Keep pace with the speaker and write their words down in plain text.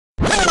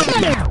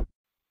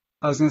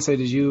I was gonna say,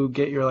 did you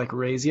get your like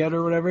raise yet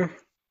or whatever?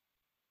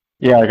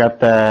 Yeah, I got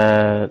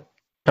that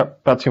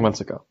about 2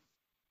 months ago.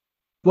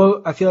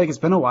 Well, I feel like it's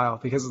been a while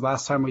because the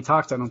last time we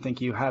talked, I don't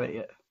think you had it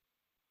yet.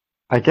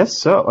 I guess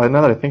so.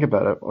 Now that I think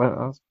about it, well,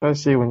 I was trying to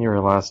see when you were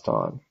last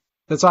on.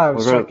 That's why I We'll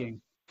was go.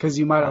 checking because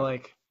you might have Uh,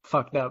 like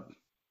fucked up,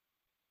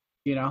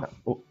 you know?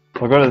 we'll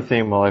go to the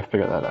theme while I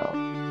figure that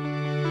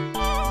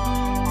out.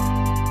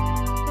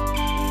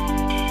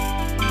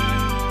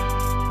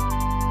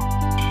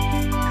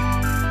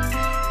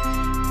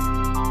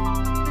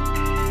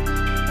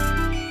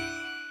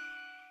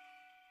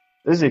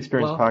 This is the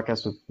Experience Well,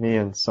 podcast with me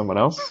and someone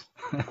else.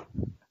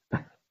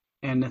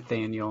 and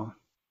Nathaniel.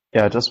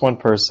 Yeah, just one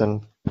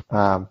person.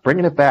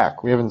 Bringing it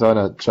back. We haven't done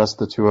a just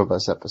the two of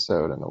us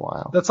episode in a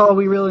while. That's all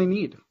we really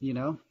need, you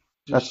know?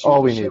 Just That's shoot all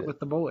the we shit needed. with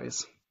the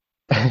boys.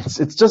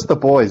 It's just the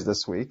boys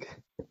this week.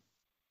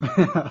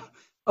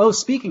 Oh,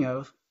 speaking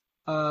of,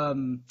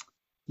 um,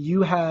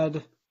 you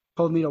had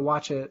told me to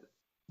watch it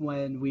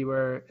when we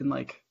were in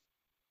like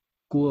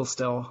school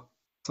still,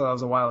 so that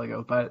was a while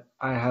ago. But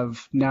I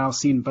have now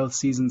seen both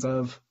seasons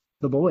of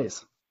The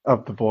Boys.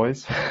 Of the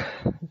boys.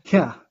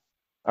 Yeah,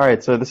 All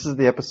right, so this is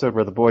the episode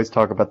where the boys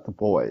talk about the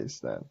boys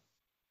then.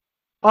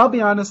 I'll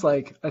be honest.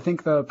 Like, I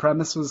think the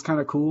premise was kind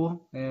of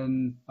cool,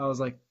 and I was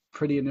like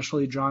pretty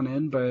initially drawn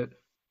in, but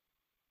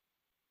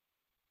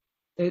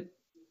it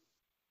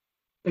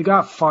it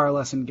got far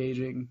less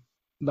engaging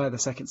by the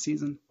second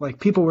season. Like,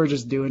 people were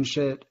just doing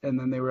shit, and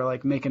then they were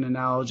like making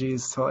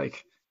analogies to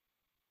like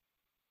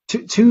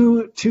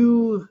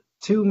too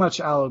much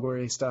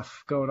allegory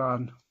stuff going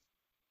on.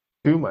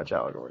 Too much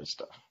allegory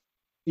stuff. So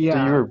you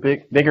Yeah, were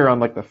bigger on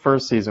like the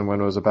first season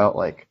when it was about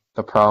like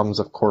the problems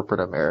of corporate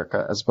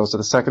America, as opposed to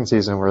the second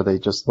season where they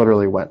just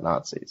literally went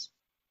Nazis.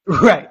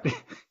 right.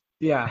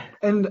 Yeah.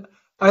 And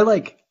I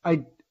like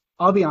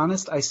I'll be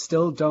honest, I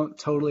still don't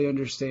totally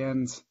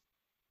understand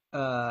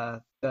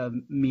the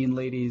mean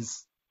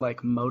lady's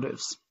like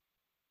motives.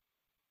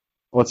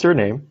 What's your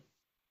name?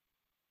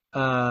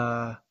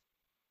 Uh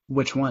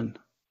which one?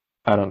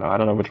 I don't know. I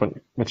don't know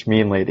which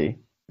mean lady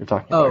you're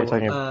talking about. You're Oh,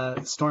 talking about,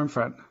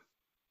 Stormfront.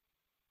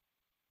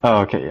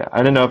 oh, okay, yeah. I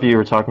didn't know if you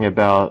were talking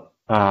about,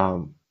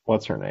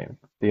 what's her name?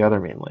 The other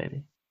mean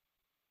lady.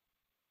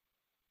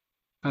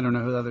 I don't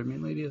know who the other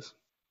mean lady is.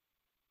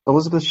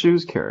 Elizabeth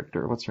Shue's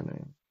character. What's her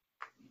name?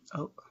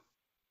 Oh.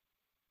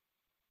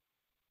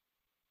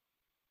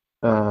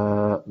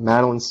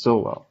 Madeline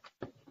Stillwell.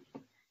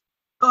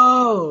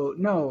 Oh,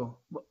 no.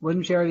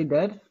 Wasn't she already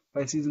dead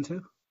by season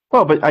 2?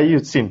 Well, but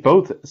you've seen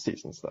both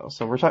seasons though,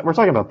 so we're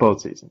talking about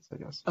both seasons, I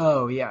guess.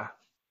 Oh, yeah.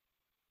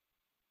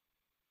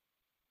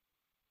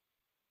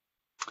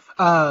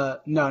 No,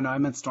 I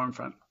meant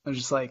Stormfront. I was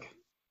just like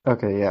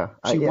Okay, yeah.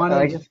 she Yeah, I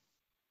wanted guess.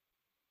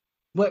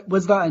 what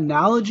was the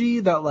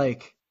analogy that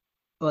like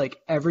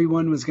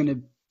everyone was gonna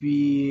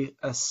be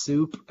a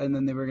soup and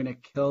then they were gonna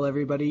kill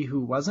everybody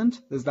who wasn't?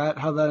 Is that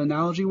how that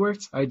analogy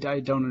works? I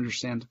don't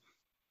understand.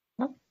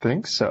 I don't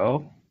think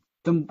so.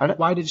 Then I don't,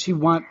 why did she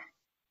want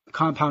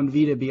Compound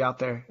V to be out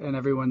there and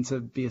everyone to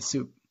be a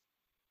soup?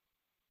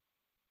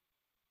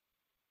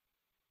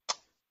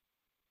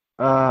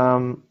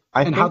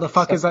 I And how the think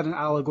fuck so. is that an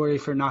allegory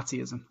for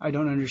Nazism? I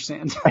don't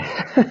understand.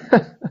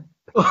 I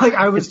Like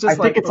I was just think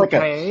like, it's like a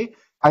okay,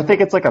 I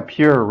think it's like a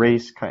pure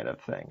race kind of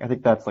thing. I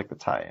think that's like the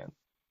tie-in.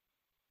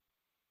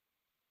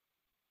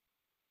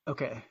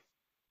 okay.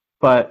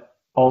 But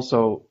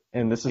also,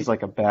 and this is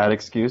like a bad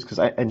excuse because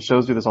and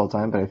shows do this all the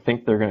time, but I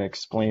think they're going to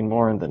explain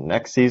more in the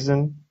next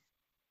season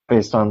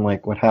based on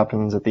like what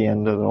happens at the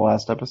end of the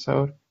last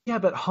episode. Yeah,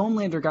 but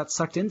Homelander got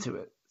sucked into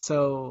it.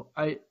 So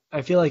I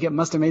feel like it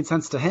must have made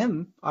sense to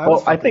him. I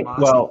was Well, fucking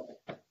lost.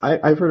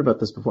 I've heard about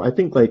this before. I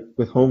think like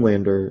with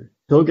Homelander,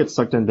 he'll get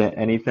sucked into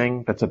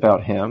anything that's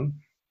about him,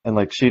 and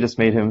like she just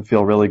made him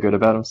feel really good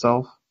about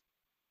himself.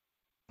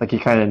 Like he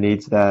kind of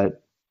needs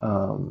that.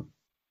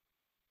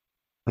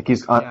 Like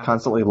he's Yeah,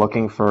 constantly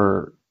looking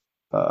for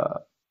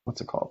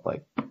what's it called?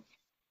 Like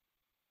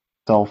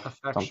self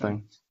something.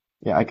 affection.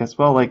 Yeah, I guess.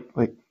 Well, like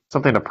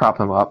something to prop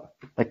him up.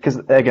 Like because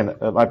again,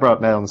 I brought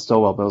up Madeline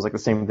Stillwell, but it was like the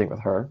same thing with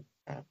her.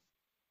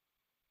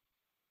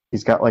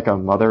 He's got like a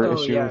mother Oh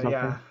issue or yeah, something.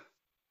 yeah.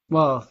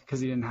 Well,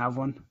 because he didn't have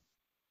one.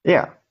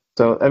 Yeah.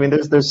 So I mean,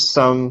 there's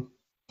some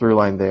through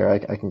line there. I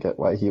can get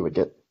why he would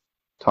get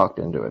talked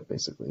into it,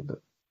 basically. But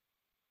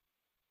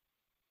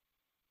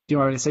Do you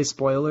want me to say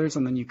spoilers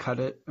and then you cut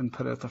it and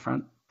put it at the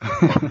front?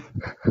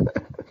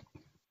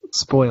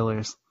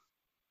 Spoilers.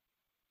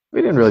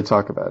 we didn't really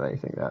talk about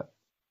anything that.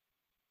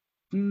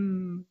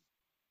 Hmm.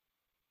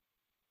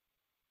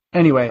 All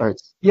Anyway,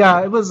 right,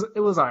 yeah, it was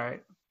all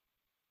right.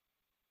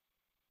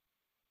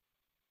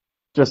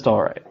 just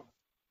all right.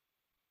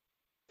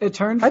 It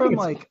turned I think from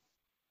it's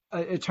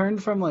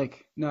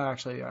like no,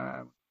 actually,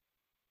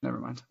 never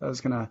mind. I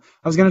was gonna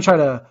try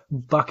to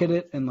bucket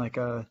it in like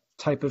a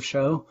type of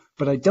show,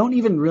 but I don't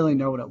even really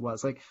know what it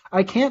was. Like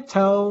I can't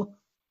tell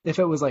if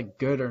it was like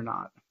good or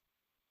not.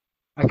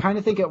 I kind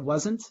of think it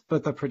wasn't,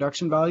 but the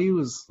production value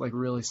was like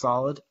really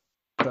solid.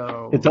 it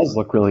So does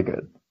look really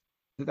good.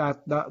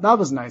 that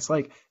was nice.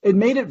 Like it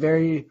made it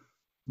very.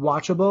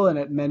 watchable and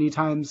at many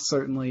times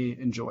certainly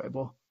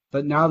enjoyable.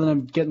 But now that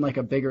I'm getting like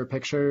a bigger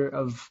picture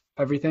of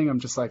everything, I'm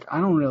just like,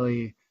 I don't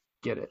really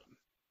get it,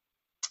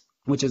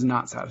 which is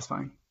not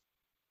satisfying.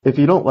 If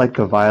you don't like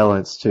the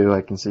violence too,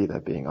 I can see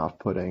that being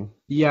off-putting.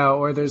 Yeah,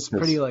 or there's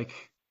pretty 'Cause like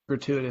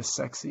gratuitous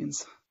sex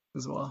scenes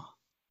as well.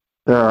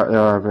 there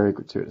are very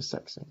gratuitous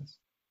sex scenes.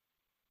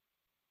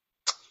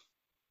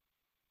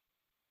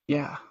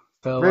 Yeah.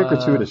 So Very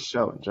gratuitous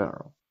show in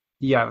general.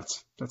 yeah,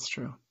 that's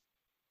true.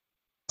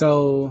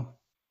 So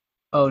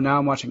oh, now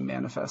I'm watching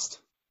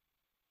Manifest.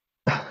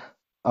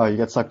 Oh, you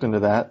get sucked into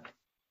that?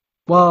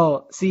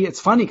 Well, see, it's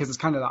funny because it's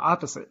kind of the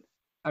opposite.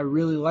 I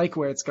really like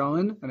where it's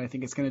going, and I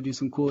think it's going to do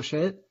some cool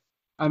shit.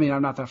 I mean,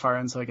 I'm not that far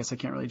in, so I guess I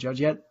can't really judge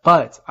yet.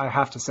 But I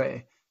have to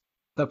say,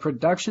 the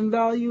production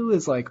value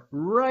is like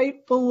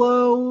right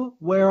below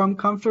where I'm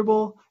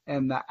comfortable,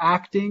 and the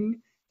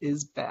acting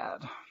is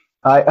bad.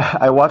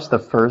 I watched the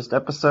first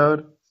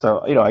episode, so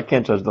I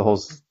can't judge the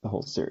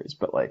whole series,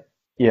 but like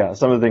yeah,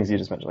 some of the things you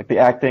just mentioned, like the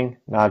acting,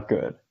 not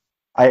good.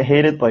 I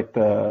hated like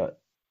the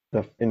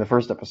in the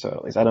first episode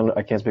at least.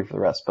 I can't speak for the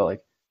rest, but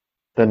like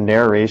the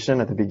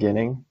narration at the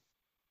beginning,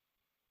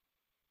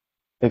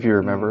 if you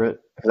remember Mm, it,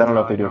 because I don't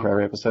know no, if I they do it for don't.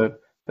 every episode,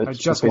 but I it's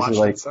just basically watched it,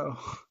 like so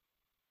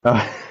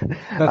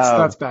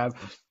that's um, bad.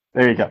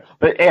 there you go.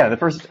 But yeah, the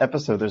first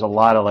episode, there's a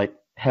lot of like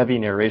heavy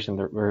narration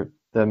where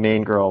the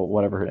main girl,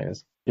 whatever her name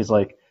is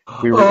like,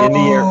 we were in the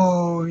air.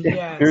 Oh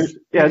yes,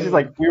 Yeah, it's just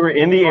like dude. we were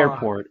in the Oh,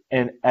 airport,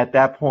 and at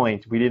that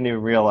point, we didn't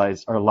even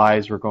realize our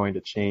lives were going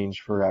to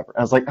change forever.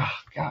 I was like, oh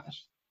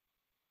gosh,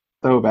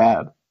 so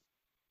bad.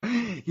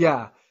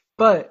 yeah,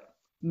 but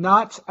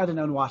not at an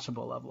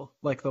unwatchable level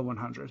like the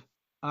 100.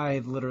 I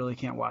literally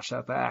can't watch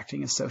that. The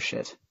acting is so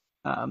shit,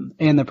 and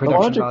the The production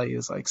 100, value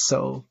is like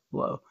so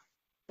low.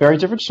 very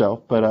different show,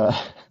 but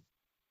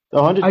the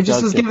I 100 just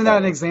does was get giving that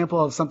an better. example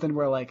of something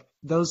where like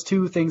those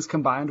two things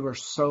combined were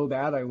so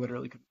bad I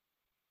literally could.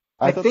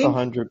 I I thought the think.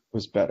 100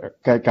 was better,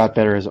 got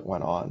better as it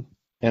went on,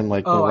 and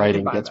like Oh, I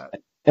could buy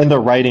that. the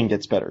writing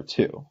gets better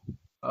too.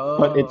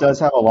 But it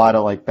does Oh, have a lot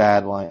of like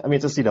bad line. I mean,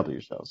 it's a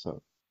CW show,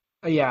 so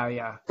yeah,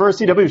 yeah. for a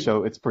CW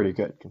show, it's pretty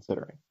good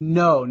considering.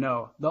 No,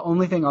 no. The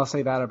only thing I'll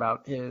say bad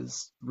about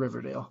is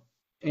Riverdale.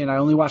 And I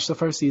only watched the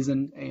first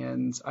season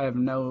and I have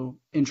no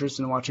interest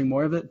in watching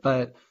more of it.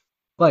 But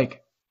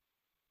like,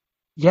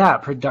 yeah,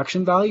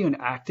 production value and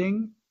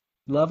acting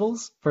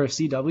levels for a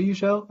CW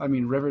show, I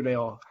mean,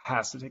 Riverdale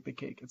has to take the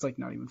cake. It's like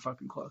not even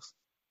fucking close.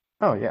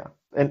 Oh yeah,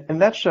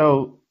 and that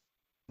show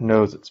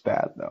knows it's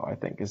bad though. I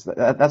think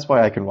that's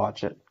why I can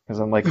watch it because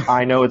I'm like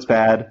I know it's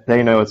bad.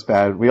 They know it's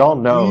bad. We all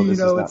know We this is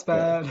know not it's good.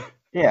 bad.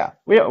 Yeah,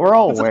 we're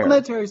all It's aware.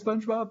 elementary,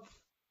 SpongeBob.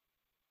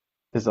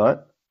 Is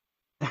that?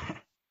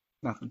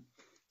 Nothing.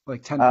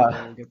 Like 10 people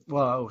Uh, will get,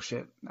 well, oh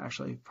shit.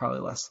 Actually, probably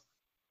less.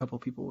 A couple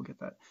people will get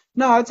that.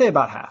 No, I'd say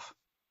about half.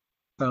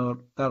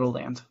 So that'll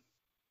land.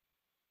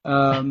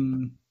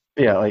 Um,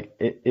 yeah, like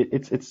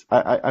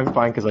I'm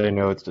fine because I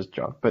know it's just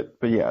junk. But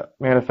yeah,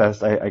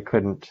 Manifest. I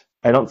couldn't.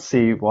 I don't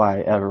see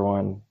why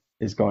everyone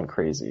is going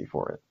crazy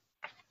for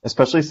it,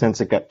 especially since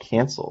it got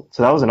canceled.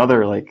 So that was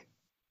another like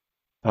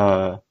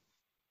uh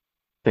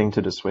thing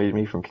to dissuade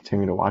me from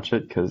continuing to watch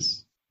it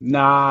because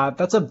nah,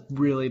 that's a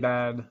really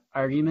bad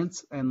argument.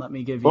 And let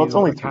me give well, it's you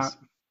only a three.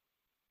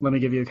 let me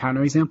give you a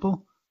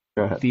counterexample.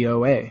 Go ahead. The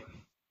OA.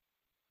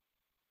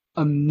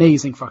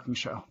 Amazing fucking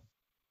show.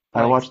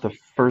 I Like, watched the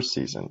first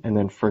season and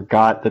then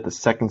forgot that the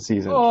second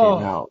season came oh,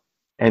 out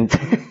and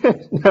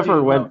never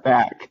dude, no. went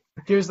back.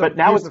 But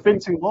now Here's it's the been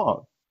thing. too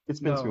long. It's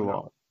been No, too no.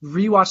 long.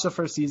 Rewatch the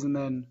first season,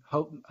 then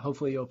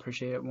hopefully you'll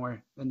appreciate it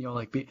more than you'll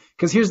like be.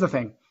 Because here's the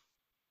thing: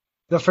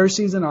 the first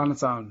season on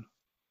its own,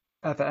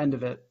 at the end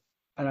of it,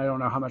 and I don't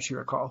know how much you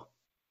recall,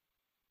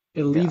 it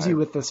Yeah, leaves you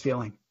with this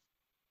feeling.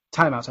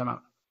 Time out, time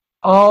out.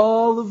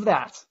 All of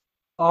that,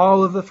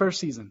 all of the first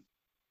season,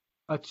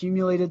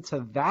 accumulated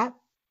to that.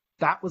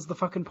 That was the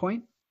fucking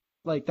point.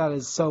 Like that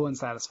is so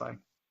unsatisfying.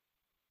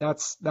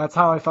 That's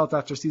how I felt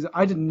after season.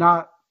 I did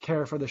not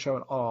care for the show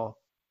at all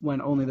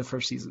when only the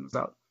first season was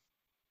out.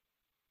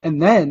 And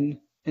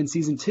then in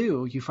season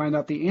two, you find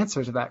out the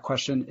answer to that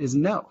question is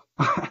no.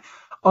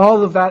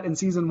 All of that in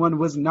season one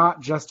was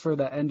not just for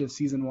the end of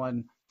season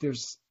one.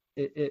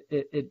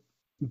 It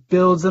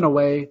builds in a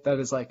way that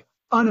is like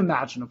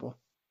unimaginable,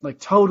 like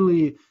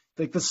totally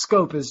like the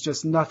scope is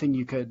just nothing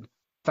you could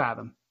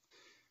fathom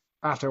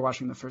after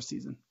watching the first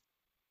season.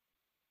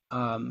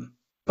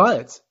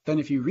 But then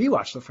if you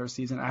rewatch the first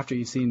season after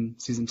you've seen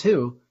season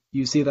two,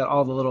 you see that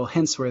all the little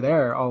hints were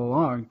there all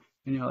along,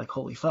 and you're like,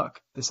 holy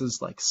fuck, this is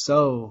like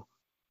so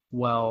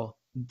well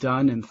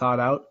done and thought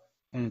out,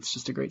 and it's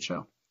just a great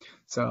show.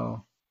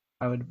 So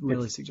I would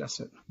really it's suggest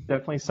it.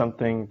 definitely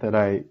something that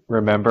I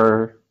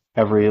remember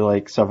every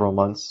like several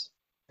months,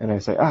 and I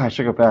say, I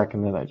should go back,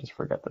 and then I just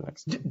forget the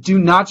next day. Do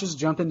not just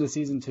jump into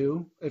season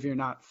two if you're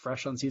not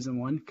fresh on season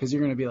one, because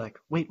you're going to be like,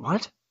 wait,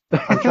 what?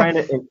 I'm trying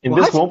to, and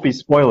this What? won't be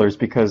spoilers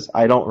because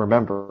I don't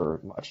remember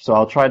much. So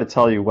I'll try to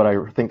tell you what I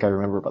think I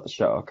remember about the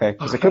show, okay?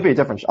 Because it could be Okay. a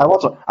different show.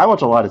 I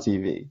watch a lot of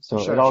TV, so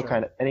it Sure, all sure.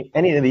 kind of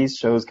any of these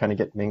shows kind of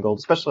get mingled,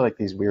 especially like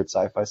these weird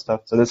sci-fi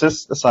stuff. So this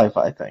is the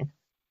sci-fi thing.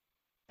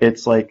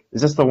 It's like,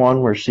 is this the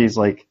one where she's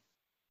like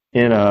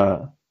in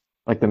a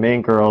like the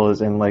main girl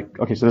is in like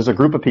okay, so there's a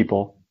group of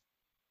people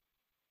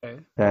Okay.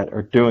 that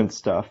are doing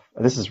stuff.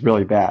 This is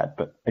really bad,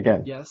 but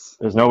again, Yes.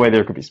 there's no way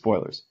there could be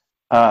spoilers.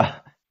 Uh,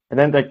 and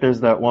then like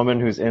there's that woman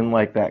who's in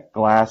like that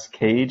glass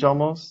cage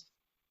almost.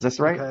 Is this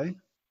right? Okay.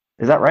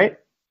 Is that right?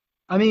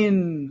 I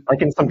mean,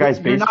 Like in some guy's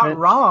you're not basement?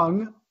 wrong.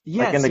 Like in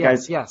Yes, the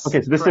guy's yes, yes.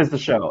 okay, so this is the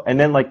Correct. show. And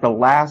then like the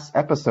last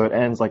episode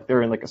ends like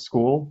they're in like a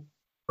school,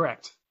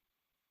 Correct.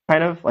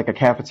 kind of like a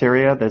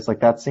cafeteria. There's like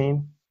that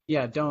scene.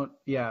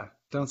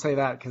 Don't say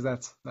that because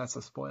that's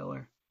a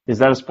spoiler. Is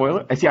that a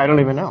spoiler? I see, I don't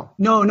even know.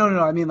 No, no, no,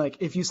 no. I mean, like,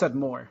 if you said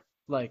more,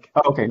 like,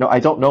 Oh, okay, no, I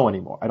don't know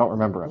anymore. I don't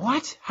remember anymore.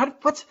 what?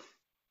 What?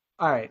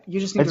 All right, you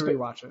just need to It's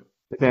rewatch it.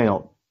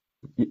 Daniel,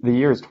 the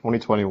year is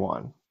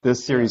 2021.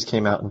 This series Yes.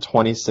 came out in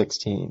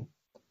 2016.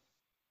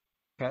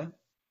 Okay.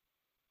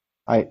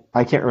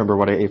 I can't remember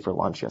what I ate for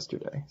lunch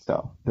yesterday,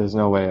 so there's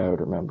no way I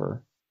would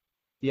remember.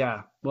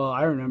 Yeah. Well,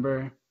 I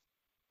remember.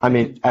 I I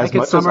mean, could I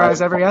could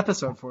summarize every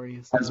episode for you.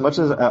 as So much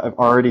as I've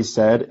already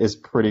said is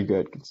pretty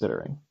good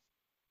considering.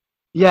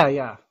 yeah,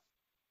 yeah.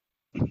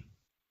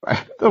 The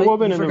But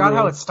woman you in the forgot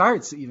how it room.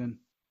 starts even,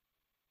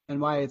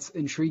 and why it's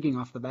intriguing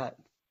off the bat.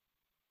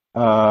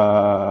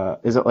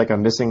 Is it like a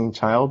missing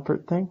child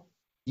thing?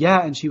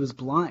 Yeah, and she was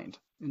blind,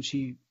 and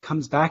she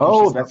comes back and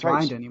Oh, she's not that's right.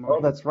 blind Oh,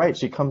 anymore. that's right.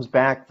 She comes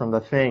back from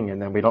the thing,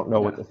 and then we don't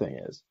know what Yeah. the thing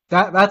is.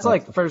 That's That's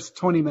like the, first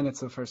 20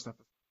 minutes of first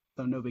episode,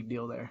 so no big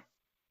deal there.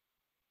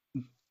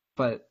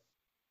 But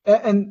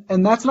and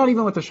that's not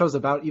even what the show's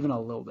about, even a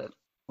little bit.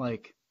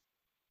 Like,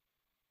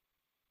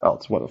 oh,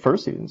 it's what the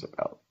first season's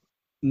about.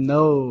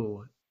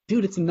 no,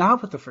 dude, it's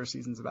not what the first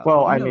season's about.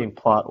 Well, You I know. mean,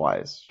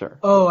 plot-wise, sure.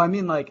 Oh, I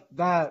mean, like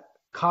that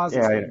causes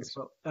Yeah, things.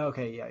 But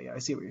okay, yeah, yeah, I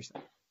see what you're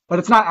saying. But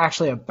it's not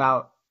actually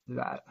about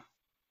that.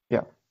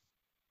 yeah.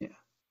 Yeah.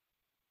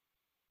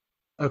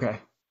 Okay.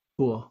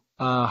 Cool.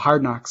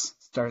 Hard Knocks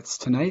starts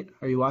tonight.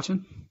 Are you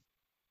watching?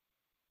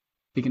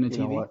 Speaking of You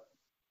know TV. what?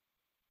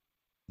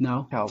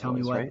 No. Tell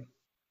me Cowboys, what. right?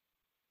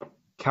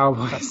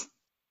 Cowboys.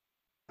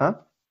 Huh?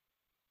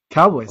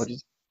 Cowboys. What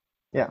did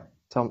yeah.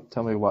 Tell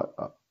me what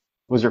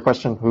was your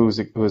question? Who is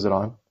it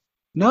on?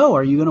 No.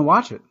 Are you gonna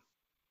watch it?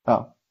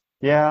 Oh,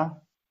 yeah,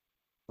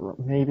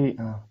 maybe.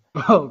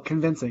 Oh,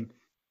 convincing.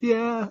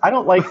 Yeah. I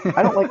don't like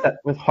that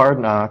with Hard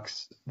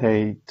Knocks.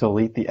 They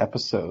delete the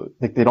episode.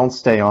 Like they don't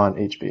stay on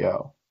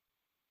HBO,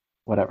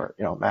 whatever,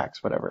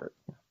 Max, whatever.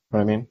 You know what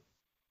I mean?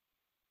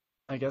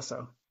 I guess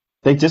so.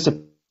 They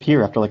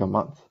disappear after like a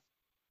month.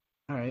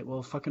 All right.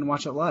 Well, fucking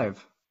watch it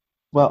live.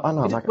 Well, I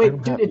know I'm not. I Wait, don't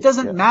dude, have it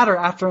doesn't HBO. matter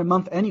after a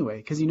month anyway,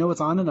 because you know what's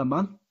on in a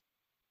month.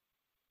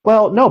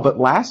 Well, no, but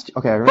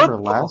okay, I remember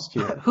Football. last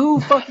year.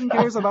 Who fucking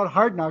cares about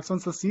Hard Knocks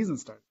once the season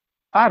starts?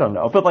 I don't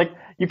know, but like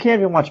you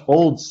can't even watch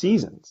old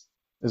seasons,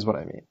 is what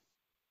I mean.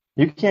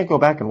 You can't go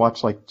back and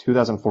watch like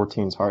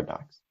 2014's Hard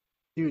Knocks.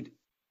 Dude,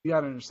 you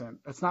gotta understand.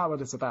 That's not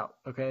what it's about.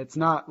 Okay, it's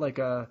not like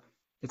a.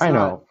 It's I not.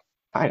 know,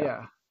 I know,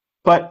 Yeah,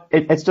 but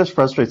it just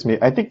frustrates me.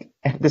 I think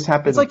this it's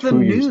happened like the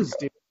 2 years news, ago.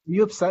 dude. Are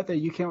you upset that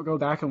you can't go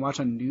back and watch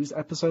a news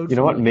episode You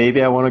know from what? like?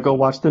 Maybe I want to go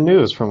watch the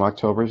news from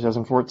October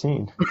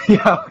 2014.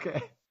 Yeah.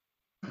 Okay.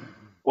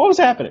 What was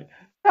happening?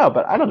 No,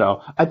 but I don't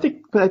know. I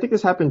think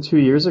this happened 2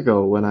 years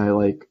ago when I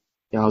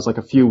was like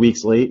a few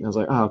weeks late, and I was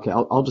like, oh, okay,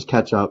 I'll just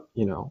catch up,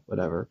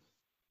 whatever.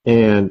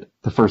 And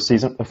the first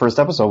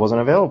episode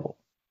wasn't available.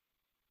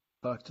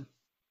 Fucked.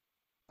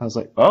 I was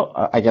like,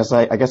 oh, I guess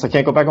I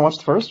can't go back and watch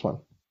the first one.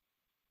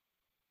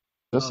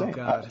 Just Oh saying.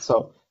 God.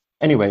 So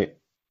anyway,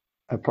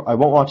 I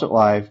won't watch it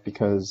live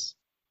because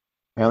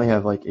I only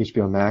have like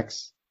HBO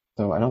Max,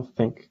 so I don't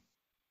think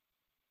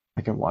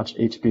I can watch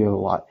HBO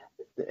live.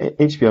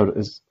 HBO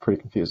is pretty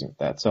confusing with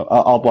that, so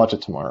I'll watch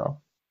it tomorrow,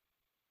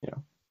 you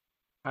know,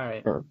 All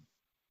right. or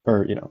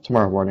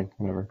tomorrow morning,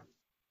 whenever.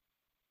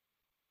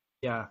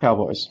 Yeah,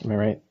 Cowboys, am I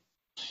right?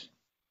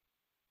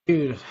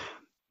 dude.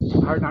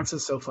 Hard Knocks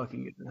is so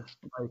fucking good.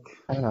 Like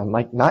I don't know. I'm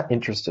like not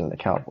interested in the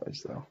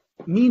Cowboys though.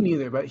 me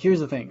neither. But here's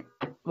the thing.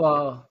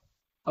 Well,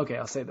 okay,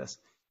 I'll say this.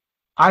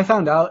 I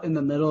found out in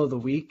the middle of the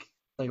week,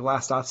 like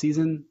last off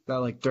season, that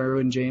like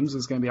Derwin James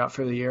was gonna be out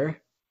for the year,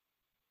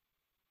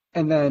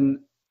 and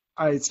then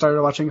I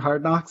started watching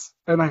Hard Knocks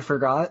and I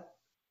forgot,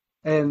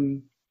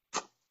 and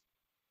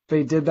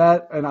they did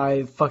that, and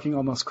I fucking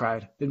almost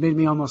cried. It made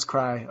me almost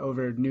cry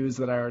over news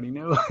that I already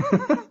knew.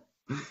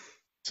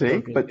 So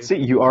See, good, but dude. see,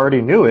 you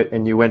already knew it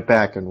and you went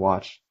back and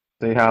watched.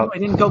 See No, how? I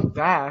didn't go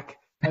back.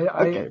 I,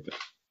 I Okay, but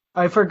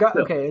I forgot.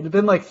 still. Okay, it had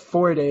been like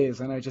 4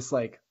 days, and I just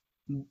like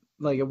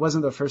it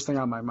wasn't the first thing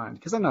on my mind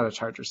because I'm not a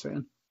Chargers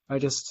fan. I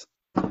just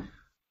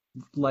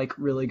like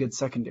really good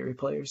secondary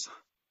players.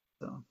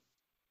 So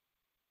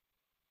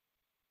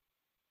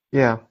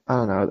Yeah, I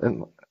don't know.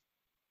 And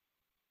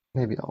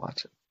maybe I'll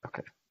watch it.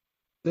 Okay.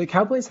 the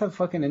Cowboys have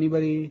fucking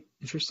anybody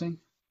interesting?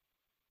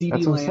 CeeDee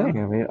That's what I'm saying.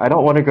 Lamb. I mean, I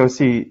don't want to go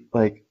see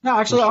like No,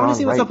 actually, I want to Rashawn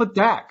see what's Wright. up with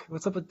Dak.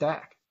 What's up with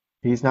Dak?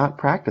 He's not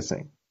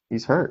practicing.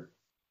 He's hurt.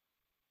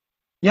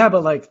 Yeah,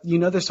 but like,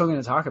 they're still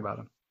going to talk about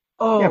him.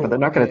 Yeah, but they're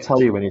Oh, not going to okay.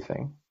 tell you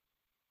anything.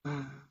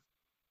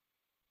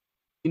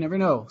 You never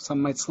know.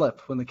 Something might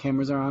slip when the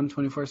cameras are on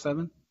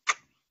 24/7.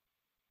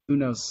 Who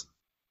knows?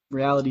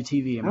 Reality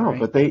TV, am I No, right?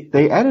 but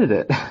they edit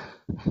it.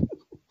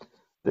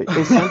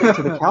 They send it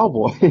to the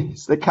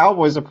Cowboys. The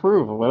Cowboys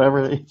approve of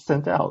whatever they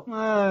sent out.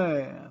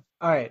 Yeah.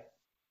 All right.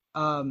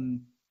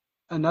 Um,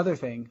 Another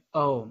thing.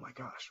 Oh my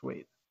gosh,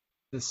 wait.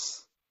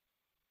 This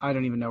I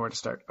don't even know where to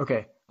start.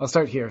 Okay, I'll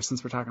start here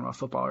since we're talking about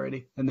football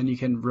already, and then you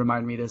can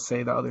remind me to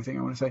say the other thing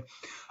I want to say.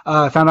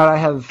 I found out I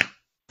have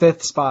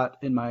fifth spot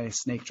in my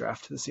snake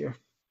draft this year.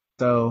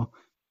 So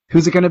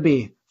who's it going to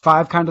be?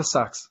 Five kind of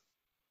sucks.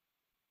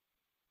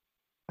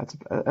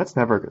 That's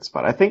never a good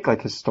spot. I think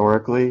like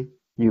historically,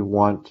 you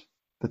want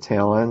the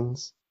tail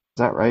ends. Is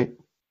that right?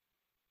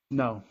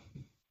 No.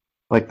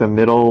 Like the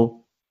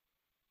middle.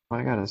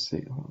 I gotta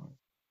see.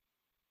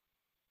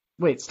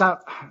 Wait,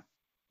 stop.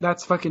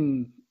 That's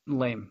fucking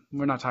lame.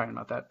 We're not talking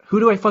about that. Who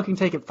do I fucking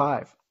take at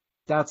five?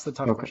 That's the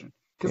tough Okay. question.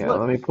 Because Yeah, let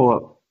look, me pull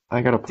up.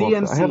 I gotta pull up.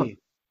 I have. DMC,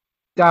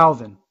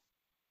 Dalvin,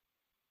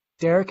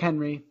 Derrick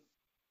Henry,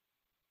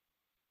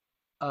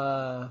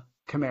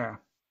 Kamara.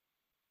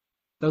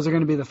 Those are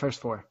going to be the first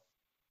four.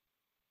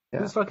 Yeah.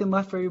 Who's fucking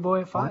left for your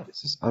boy at Why five?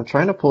 is this- I'm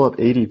trying to pull up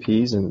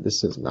ADPs and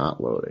this is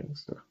not loading.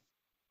 So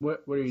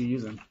What are you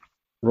using?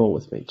 roll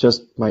with me.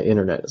 Just my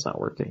internet is not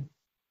working.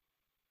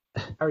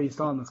 How are you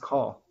still on this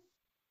call?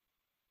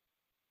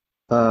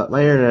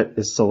 My internet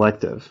is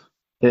selective.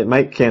 It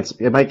might cancel.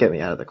 It might get me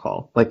out of the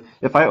call. Like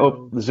if I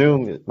open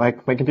Zoom, my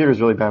computer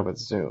is really bad with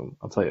Zoom.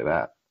 I'll tell you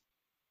that.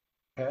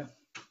 Okay.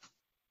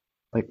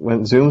 Like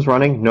when Zoom's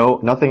running,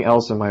 nothing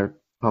else on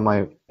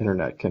my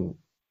internet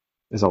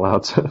is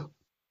allowed to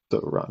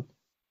run.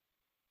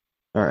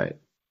 All right.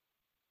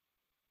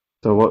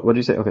 So what did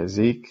you say? Okay,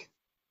 Zeke.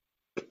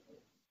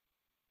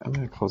 I'm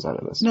gonna close out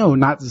of this. No,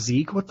 not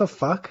Zeke. What the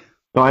fuck?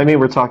 No, I mean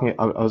we're talking.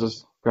 I was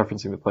just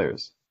referencing the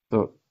players.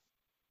 So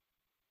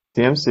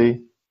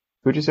DMC.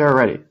 Who'd you say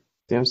already?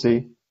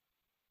 DMC,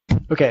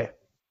 Okay.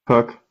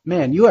 Cook.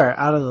 Man, you are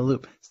out of the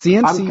loop.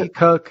 I'm CMC,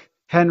 Cook,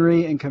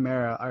 Henry, and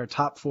Kamara are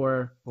top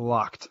four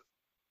locked.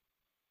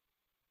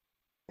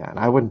 Yeah, and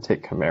I wouldn't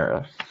take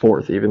Kamara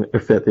fourth, even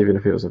or fifth, even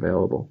if he was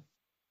available.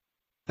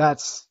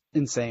 That's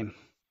insane.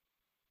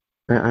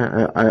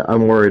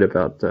 I'm worried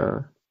about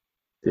the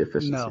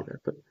efficiency No,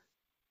 there, but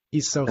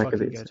he's so that could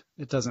fucking be good.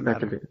 It doesn't that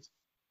could matter.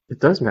 be. It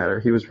does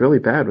matter. He was really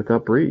bad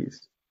without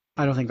Breeze.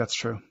 I don't think that's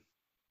true.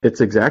 It's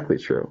exactly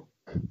true.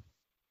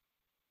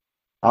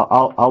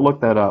 I'll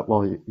look that up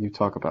while you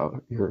talk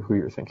about who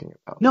you're thinking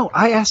about. No,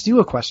 I asked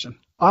you a question.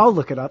 I'll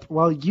look it up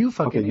while you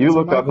fucking Okay, you answer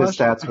look my up his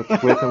question.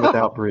 stats with and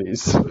without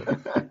Breeze.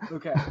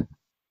 Okay.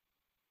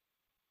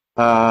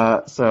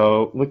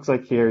 So looks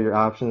like here your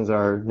options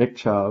are Nick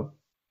Chubb.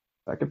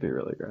 That could be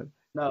really good.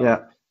 No.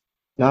 Yeah,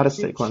 not a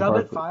Dude, Saquon Chubb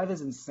at Barkley. 5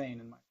 is insane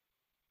in my.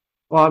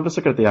 Well, I'm just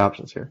looking at the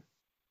options here.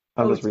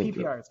 I'm Oh, just it's reading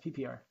through PPR. It's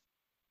PPR.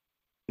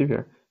 it.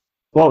 PPR.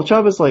 Well,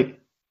 Chubb is like,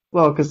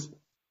 well, because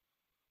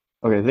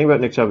okay, the thing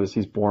about Nick Chubb is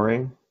he's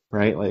boring,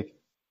 right? Like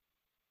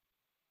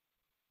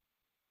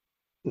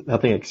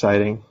nothing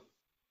exciting.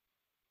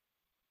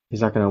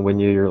 He's not going to win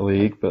you your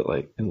league, but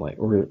like in like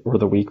or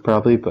the week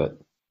probably, but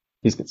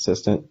he's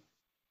consistent.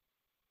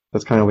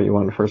 That's kind of what you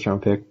want in a first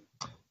round pick.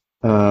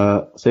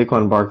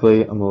 Saquon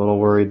Barkley, I'm a little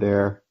worried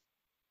there.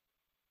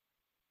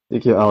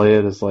 Ezekiel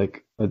Elliott is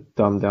like a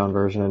dumbed down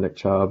version of Nick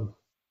Chubb.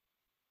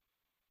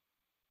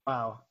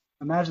 Wow.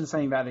 Imagine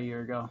saying that a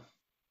year ago.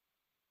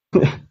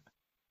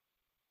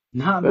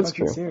 No, I'm That's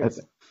fucking true. serious.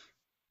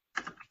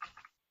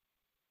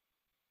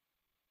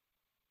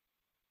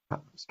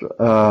 Is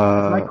my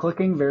Uh,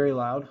 clicking very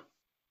loud?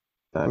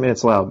 I mean,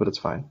 it's loud, but it's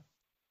fine.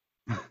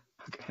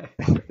 Okay.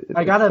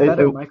 I got a It-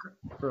 better it-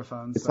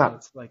 microphone, it's so not-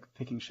 it's like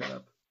picking shit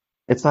up.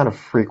 It's not a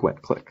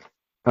frequent click.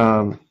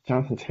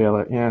 Jonathan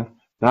Taylor, yeah,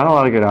 not a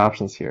lot of good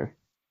options here.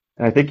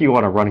 And I think you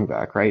want a running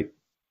back, right?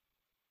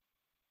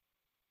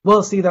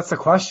 Well, see, that's the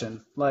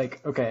question.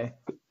 Like, okay.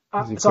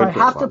 You So could I get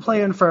have to Devontae.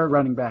 plan for a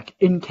running back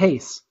in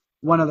case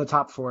one of the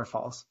top four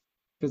falls,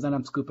 because then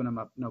I'm scooping them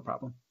up, no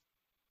problem.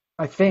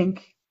 I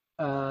think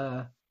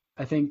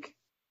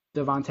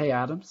Devontae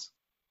Adams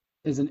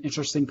is an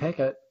interesting pick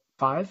at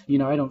 5.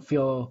 I don't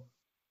feel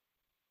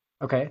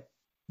okay.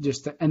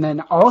 And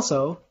then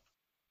also,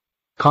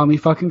 call me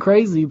fucking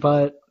crazy,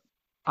 but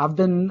I've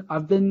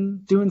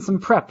been doing some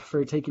prep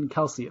for taking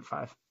Kelsey at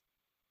 5.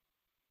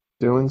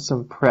 Doing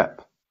some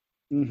prep.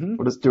 Mm-hmm.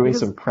 What does doing Because,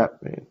 some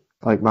prep mean?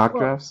 Like mock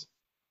well, drafts?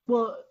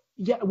 well,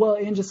 yeah, well,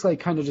 and just like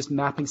kind of just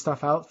mapping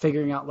stuff out,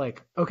 figuring out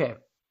like, okay,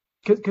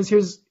 because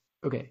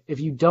if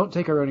you don't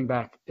take a running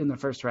back in the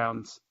first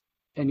rounds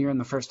and you're in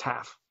the first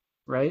half,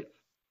 right?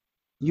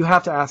 You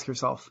have to ask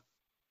yourself,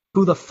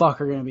 who the fuck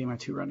are going to be my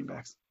 2 running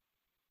backs?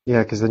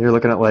 Yeah, because then you're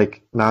looking at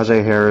like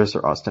Najee Harris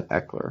or Austin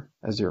Eckler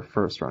as your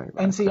first running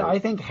back. And see, right? I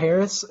think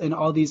Harris in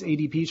all these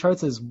ADP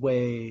charts is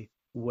way,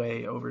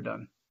 way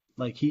overdone.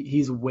 Like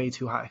he's way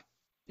too high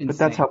But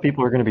that's insane. how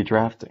people are going to be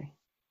drafting.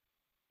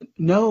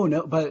 No,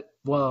 no, but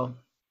well,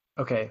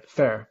 okay,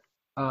 fair.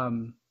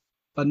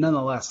 But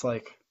nonetheless,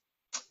 like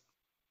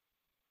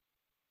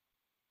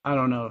I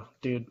don't know,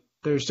 dude.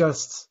 There's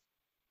just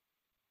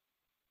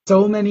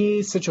so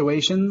many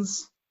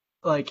situations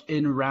like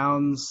in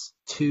rounds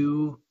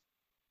 2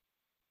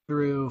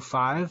 through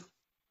 5,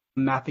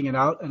 mapping it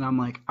out, and I'm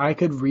like, I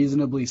could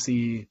reasonably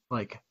see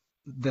like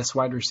this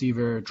wide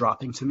receiver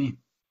dropping to me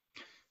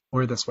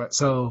or this way.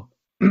 So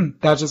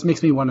that just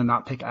makes me want to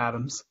not pick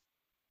Adams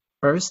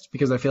first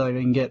because I feel like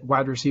I can get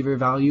wide receiver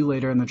value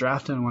later in the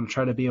draft, and I want to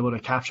try to be able to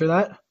capture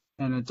that.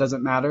 And it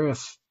doesn't matter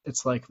if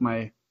it's like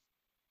my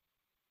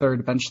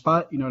third bench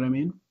spot, you know what I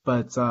mean?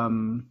 But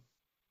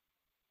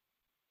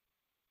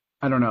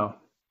I don't know.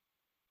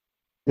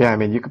 Yeah, I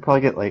mean, you could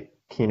probably get like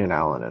Keenan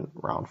Allen in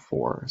round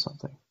 4 or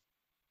something.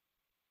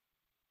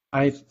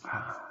 I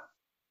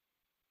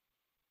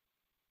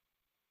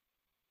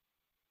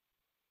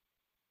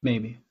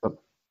maybe. But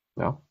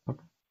no,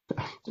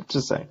 okay.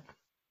 Just saying.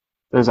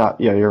 Yeah,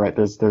 you're right.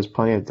 There's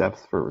plenty of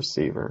depth for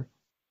receiver,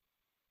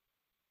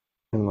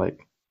 and like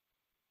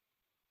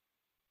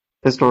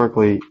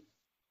historically,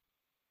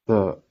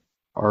 the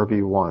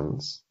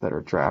RB1s that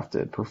are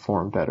drafted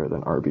perform better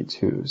than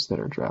RB2s that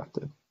are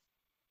drafted.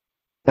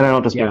 And I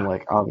don't just mean Yeah.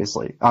 like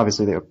obviously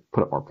they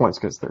put up more points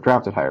because they're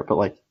drafted higher, but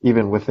like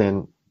even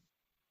within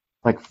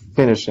like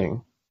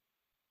finishing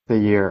the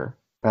year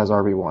as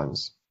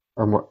RB1s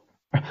or more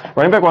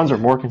running back ones are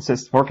more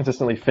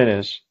consistently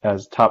finish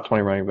as top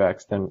 20 running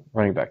backs than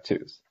running back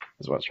twos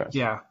is what I was trying to say.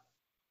 Yeah.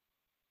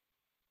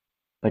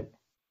 Like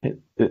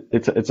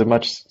it's a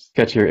much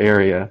sketchier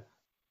area.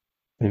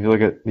 If you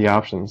look at the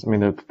options, I mean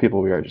the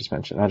people we already just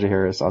mentioned, Najee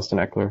Harris, Austin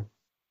Eckler,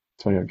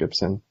 Antonio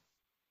Gibson,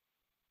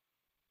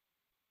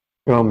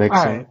 Joe All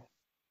Mixon.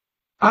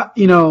 right.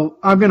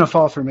 I'm gonna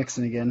fall for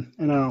Mixon again,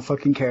 and I don't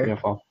fucking You care.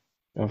 gonna fall.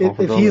 You gonna fall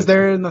for If Joe he's Mixon.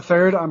 there in the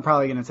third, I'm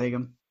probably gonna take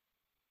him.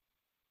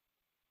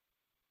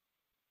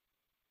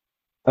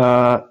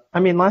 I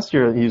mean last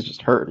year he was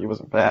just hurt. He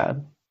wasn't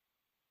bad.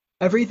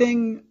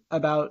 Everything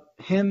about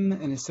him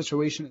and his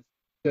situation is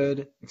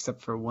good,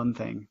 except for one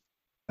thing.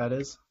 That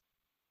is,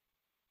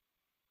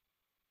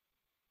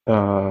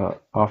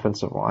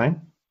 Offensive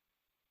line.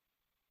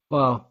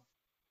 well,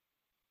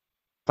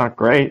 It's not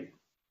great.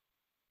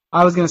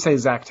 I was gonna say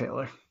Zach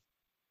Taylor.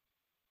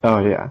 Oh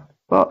yeah.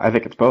 Well, I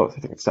think it's both. I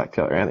think it's Zach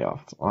Taylor and the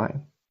offensive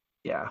line.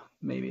 Yeah,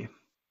 maybe.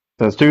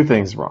 So it's two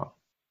things wrong.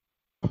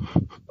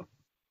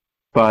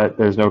 But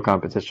there's no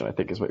competition, I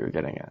think is what you're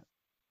getting at.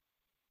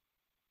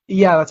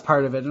 Yeah, that's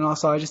part of it, and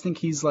also I just think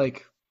he's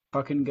like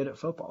fucking good at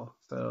football.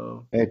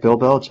 So, Hey, Bill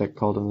Belichick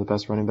called him the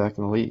best running back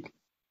in the league.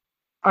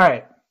 all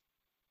right.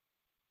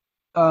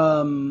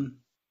 Um,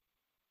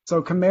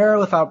 so Kamara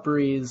without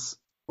Breeze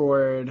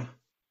scored.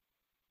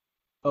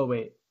 Oh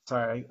wait,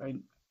 sorry,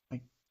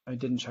 I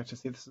didn't check to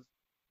see if this is.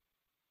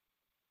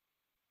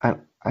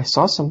 I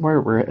saw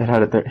somewhere where it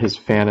had his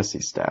fantasy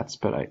stats,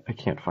 but I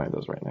can't find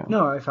those right now.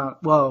 No, I found.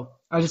 Well,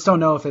 I just don't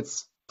know if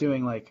it's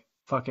doing like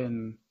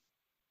fucking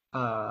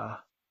uh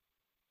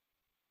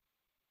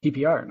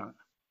PPR or not.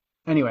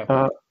 Anyway,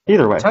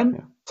 Either way, 10,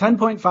 yeah.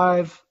 10.5,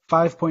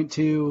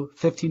 5.2,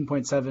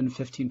 15.7,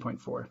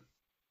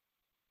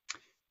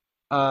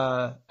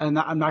 15.4. And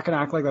I'm not gonna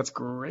act like that's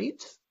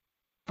great,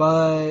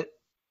 but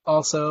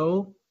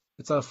also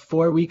it's a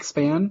 4 week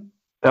span.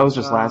 That was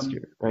just last Um,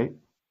 year, right?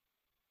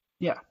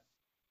 yeah.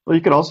 Well,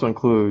 you could also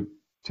include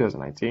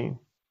 2019,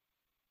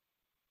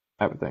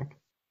 I would think.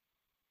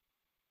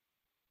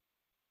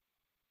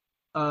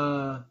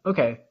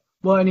 Okay.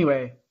 Well,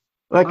 anyway,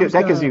 That I'm just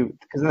that gives gonna. you,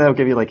 because that'll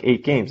give you like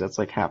 8 games. That's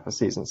like half a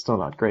season. Still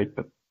not great,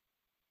 but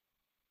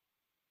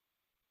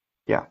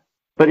yeah.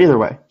 But either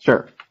way,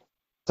 sure.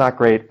 It's not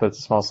great, but it's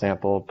a small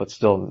sample, but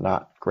still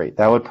not great.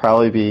 That would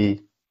probably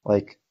be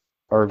like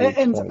And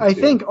I RB22.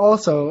 think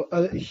also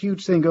a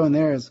huge thing going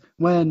there is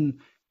when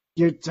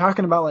you're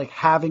talking about like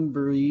having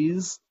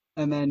Breeze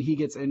and then he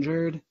gets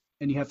injured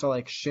and you have to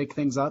like shake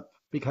things up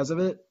because of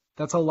it.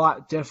 That's a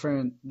lot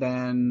different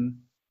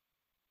than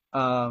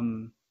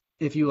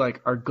if you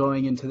like are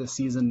going into the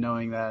season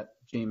knowing that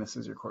Jameis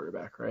is your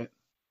quarterback, right?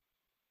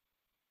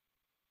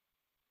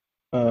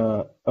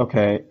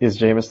 Okay. Is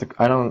Jameis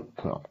I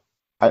don't know.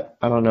 I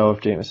don't know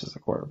if Jameis is the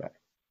quarterback.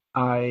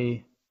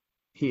 I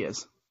He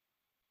is.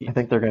 I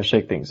think they're going to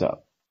shake things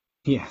up.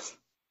 He is.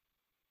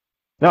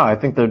 No, I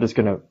think they're just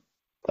going to,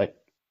 like,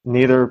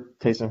 neither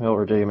Taysom Hill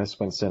or Jameis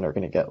Winston are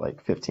going to get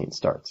like 15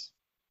 starts.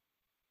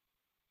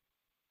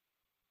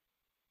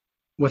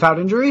 Without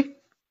injury?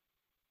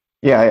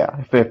 Yeah.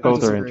 If I both are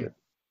disagree. injured,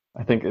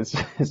 I think it's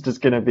it's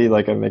just going to be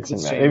like a mix and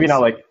It's match. Maybe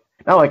Jameis.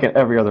 not like an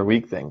every other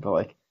week thing, but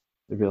like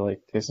it'd be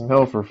like Taysom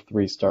Hill for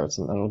 3 starts,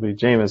 and then it'll be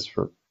Jameis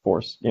for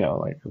 4.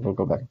 Like we'll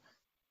go back.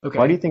 Why do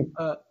Okay. you think?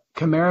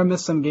 Kamara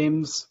missed some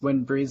games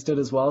when Breeze did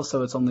as well,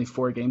 so it's only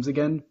 4 games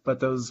again. But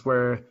those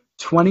were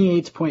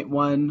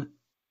 28.1,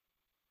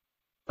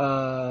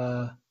 8.9,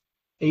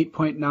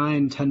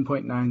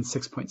 10.9,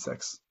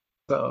 6.6.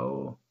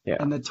 So, Yeah,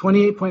 and the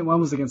 28.1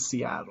 was against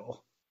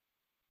Seattle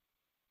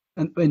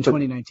in but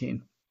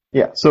 2019.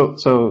 Yeah.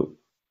 So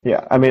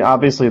yeah. I mean,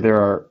 obviously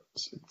there are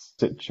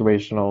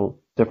situational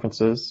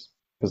differences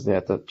because they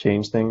have to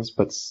change things,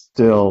 but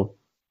still,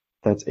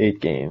 that's 8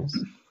 games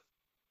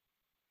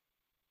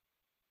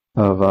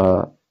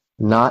of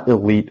not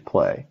elite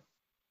play,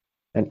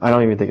 and I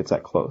don't even think it's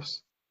that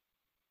close.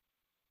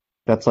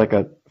 That's like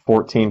a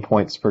 14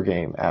 points per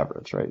game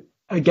average, right?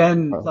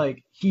 Again, Oh.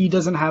 like he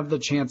doesn't have the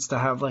chance to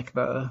have like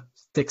the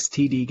 6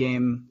 TD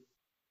game.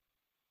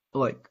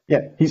 Like,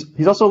 Yeah, he's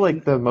also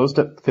like the most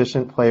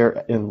efficient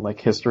player in like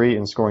history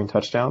in scoring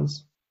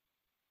touchdowns,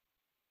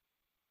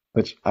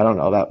 which I don't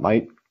know, that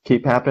might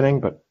keep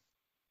happening, but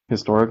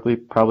historically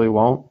probably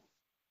won't.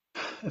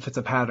 if it's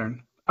a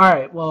pattern. All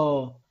right.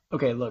 Well,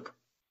 okay. Look,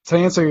 to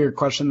answer your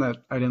question that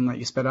I didn't let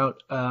you spit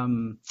out,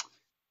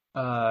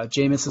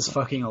 Jameis is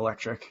fucking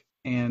electric.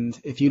 And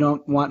if you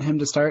don't want him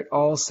to start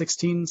all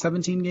 16,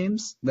 17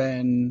 games,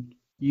 then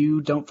you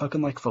don't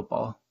fucking like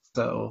football.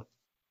 So,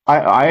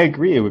 I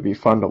agree it would be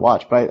fun to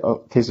watch, but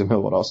Taysom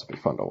Hill would also be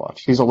fun to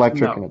watch. He's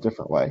electric in no, a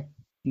different way.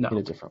 In a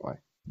no, different way.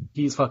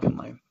 he's fucking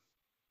lame.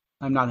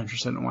 I'm not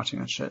interested in watching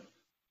that shit.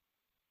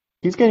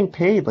 He's getting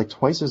paid like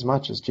twice as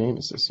much as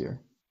Jameis this year.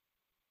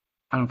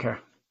 I don't care.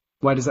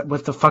 Why does that,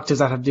 what the fuck does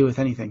that have to do with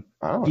anything?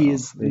 I don't He know.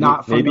 is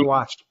not fun to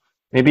watch.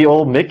 Maybe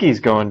old Mickey's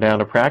going down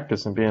to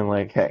practice and being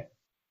like, "Hey,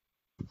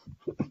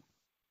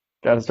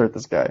 got to start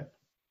this guy."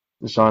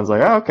 And Sean's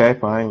like, "Oh, okay,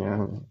 fine." Yeah.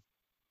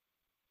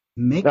 No,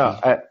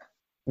 Mickey.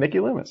 Mickey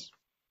Loomis,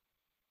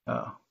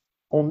 Oh,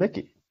 old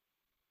Mickey.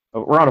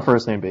 Oh, we're on a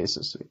first name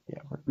basis. So yeah,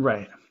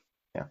 right.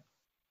 yeah.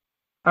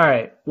 All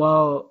right.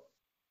 Well,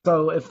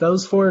 so if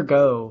those four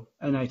go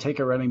and I take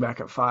a running back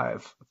at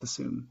 5, let's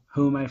assume,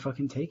 who am I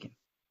fucking taking?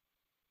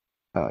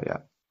 Oh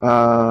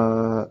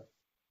yeah.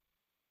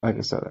 Like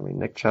I said, I mean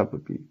Nick Chubb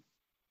would be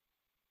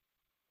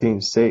being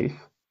safe.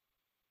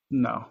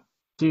 No.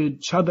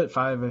 Dude, Chubb at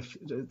 5, if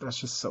that's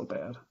just so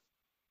bad.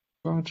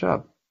 Oh,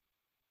 Chubb.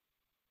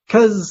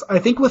 Because I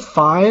think with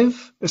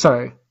 5,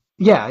 sorry,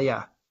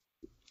 yeah.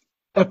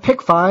 At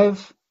pick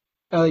 5,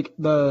 like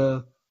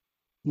the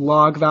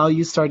log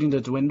value starting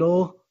to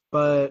dwindle,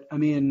 but I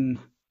mean,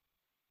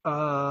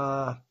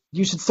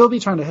 you should still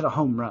be trying to hit a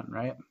home run,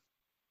 right?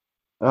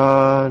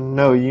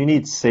 No, you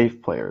need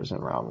safe players in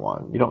round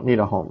one. You don't need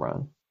a home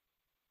run.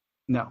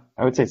 No,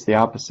 I would say it's the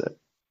opposite.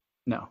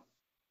 no.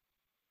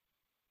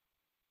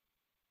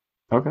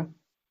 Okay.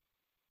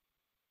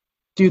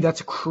 Dude,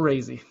 that's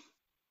crazy.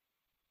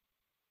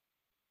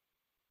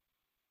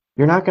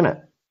 You're not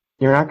gonna,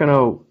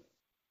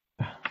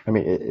 I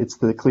mean, it's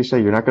the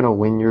cliche, you're not gonna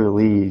win your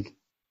league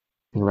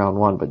in round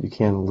one, but you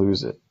can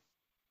lose it.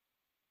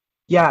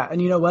 Yeah,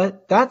 and you know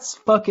what? That's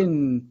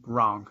fucking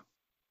wrong.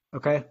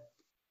 Okay?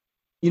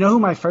 You know who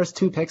my first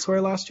 2 picks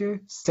were last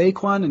year?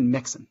 Saquon and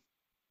Mixon.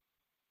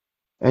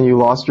 And you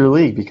lost your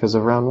league because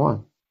of round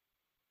one.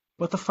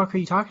 What the fuck are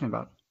you talking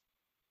about?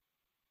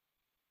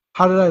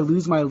 How did I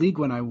lose my league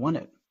when I won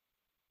it?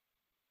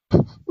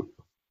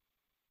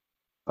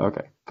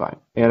 Okay, fine.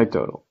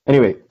 Anecdotal.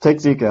 Anyway, take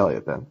Zeke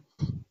Elliott then.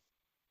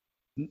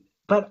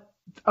 But,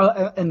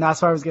 and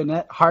that's why I was getting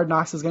at. Hard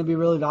Knocks is going to be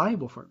really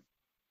valuable for me.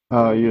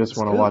 Oh, you just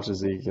want to Scoop. watch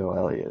Ezekiel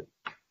Elliott.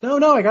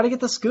 No, I got to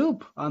get the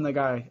scoop on the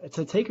guy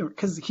to take him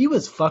because he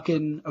was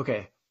fucking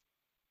okay.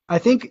 I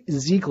think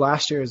Zeke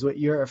last year is what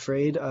you're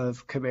afraid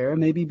of Kamara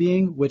maybe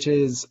being, which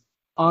is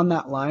on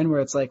that line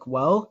where it's like,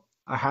 well,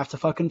 I have to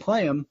fucking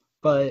play him,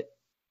 but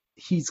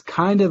he's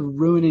kind of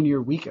ruining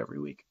your week every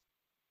week.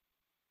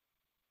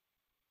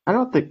 I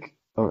don't think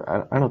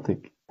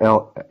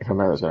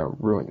Kamara's gonna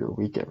ruin your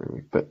week every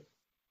week, but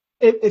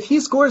If he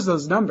scores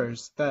those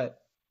numbers, that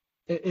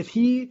if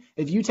you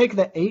take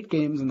the 8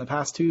 games in the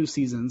past 2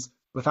 seasons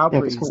without yeah,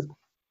 Breeze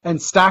and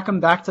stack them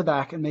back to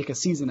back and make a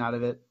season out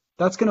of it,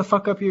 that's gonna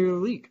fuck up your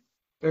league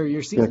or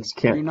your season.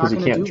 yeah, You're not because you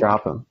gonna can't do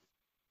drop well. him.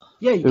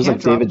 Yeah, you It was can't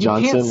like drop David him. You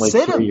Johnson can't like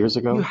sit 3 him. years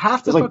ago. You have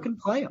It to was fucking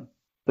play him.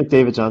 like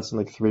David Johnson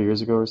like 3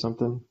 years ago or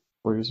something.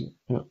 4 years ago.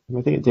 Yeah,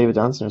 I think David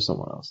Johnson or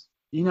someone else.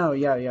 You know,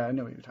 yeah, I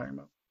know what you're talking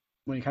about.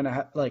 When he kind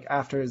of like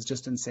after his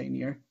just insane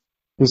year,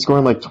 He was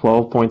scoring like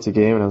 12 points a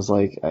game, and I was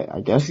like, I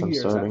guess 2 I'm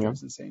years starting after him.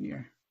 his insane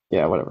year.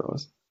 Yeah, whatever it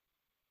was.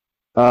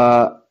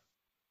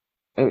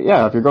 And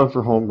yeah, if you're going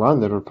for home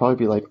run, then it would probably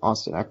be like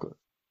Austin Eckler.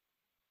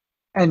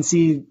 And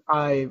see,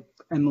 I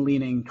am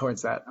leaning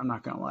towards that. I'm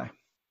not gonna lie.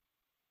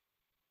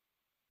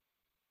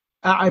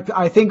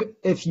 I think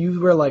if you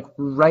were like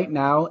right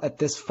now at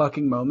this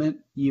fucking moment,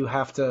 you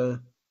have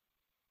to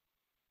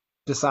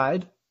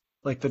decide.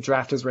 Like the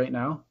draft is right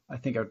now. I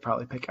think I would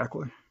probably pick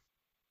Eckler.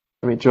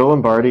 I mean, Joe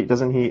Lombardi,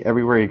 doesn't he,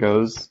 everywhere he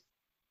goes,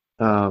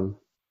 like,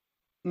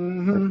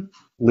 Mm-hmm.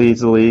 leads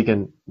the league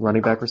in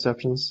running back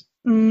receptions?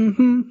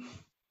 Mm-hmm.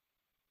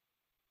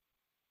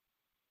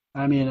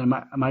 I mean,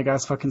 my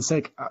guy's fucking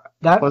sick.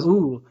 Plus,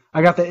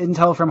 I got the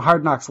intel from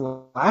Hard Knocks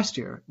last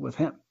year with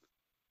him,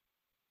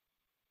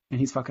 and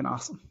he's fucking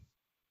awesome.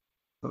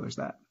 So there's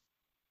that.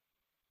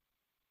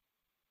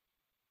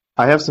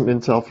 I have some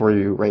intel for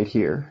you right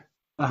here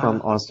from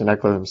Uh-huh. Austin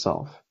Eckler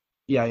himself.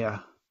 Yeah.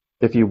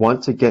 If you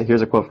want to get,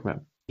 here's a quote from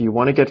him. If you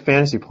want to get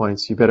fantasy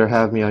points, you better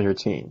have me on your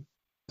team.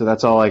 So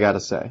that's all I got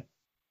to say.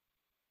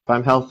 If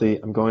I'm healthy,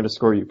 I'm going to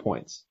score you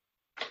points.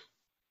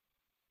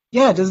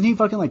 Yeah, doesn't he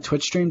fucking like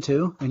Twitch stream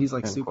too? And he's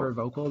like End super quote.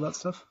 vocal about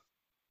stuff.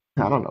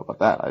 I don't know about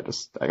that.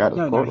 I got his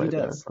No, quote he right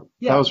there. does. That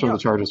Yeah, was from yeah. the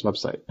Chargers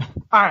website.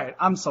 All right,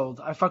 I'm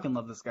sold. I fucking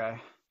love this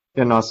guy.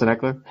 And Austin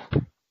Eckler.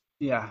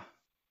 Yeah,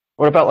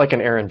 What about like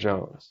an Aaron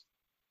Jones?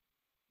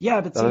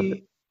 yeah, but Another,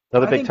 see,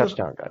 another I big think with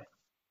touchdown guy.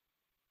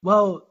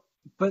 well,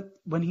 but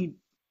when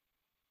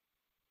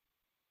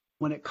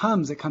it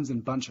comes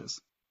in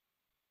bunches.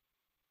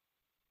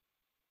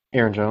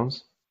 Aaron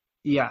Jones.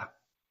 Yeah,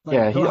 like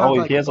Yeah, he'll have he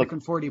like has like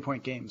fucking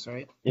 40-point games,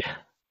 right? yeah.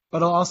 But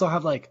he'll also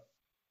have like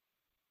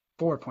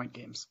 4-point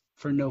games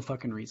for no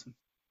fucking reason.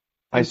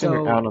 I And assume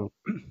you're out so,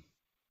 on.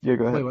 Yeah,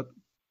 go wait, ahead. what?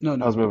 No, I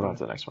no, was you moving go on ahead.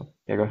 to the next one.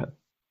 Yeah, go ahead.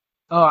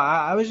 Oh,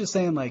 I was just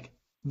saying, like,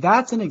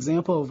 that's an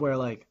example of where,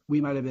 like, we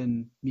might have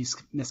been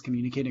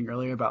miscommunicating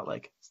earlier about,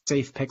 like,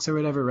 safe picks or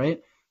whatever,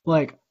 right?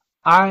 Like,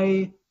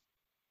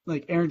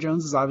 Aaron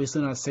Jones is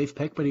obviously not a safe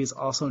pick, but he's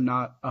also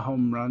not a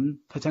home run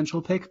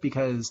potential pick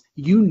because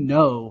you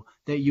know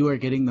that you are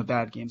getting the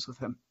bad games with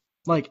him.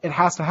 Like, it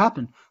has to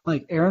happen.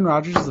 Like, Aaron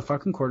Rodgers is a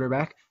fucking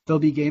quarterback. There'll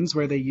be games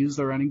where they use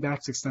the running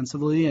backs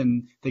extensively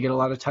and they get a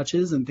lot of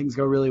touches and things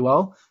go really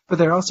well. But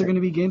there are also going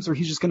to be games where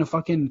he's just going to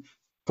fucking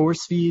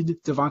force feed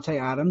Devontae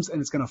Adams and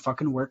it's going to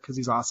fucking work because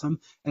he's awesome.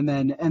 And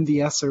then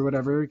MVS or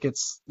whatever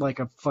gets like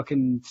a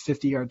fucking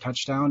 50-yard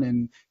touchdown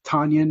and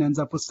Tanyan ends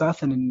up with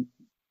stuff. And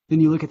then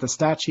you look at the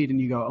stat sheet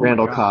and you go, oh my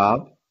Randall God.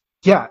 Cobb.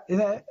 Yeah.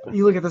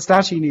 You look at the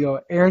stat sheet and you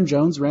go, Aaron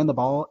Jones ran the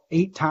ball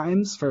 8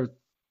 times for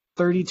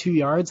 32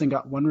 yards and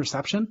got 1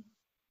 reception.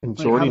 And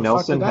Like, how Jordy the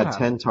fuck did Nelson that had happen?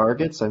 10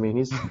 targets. I mean,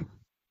 he's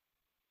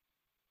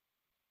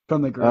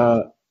From the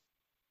ground.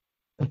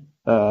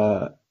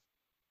 uh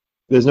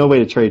there's no way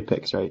to trade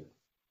picks, right?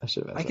 I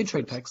should have I asked could that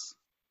trade first. picks.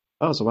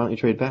 Oh, so why don't you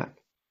trade back?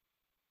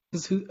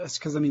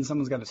 Because I mean,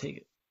 someone's got to take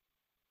it.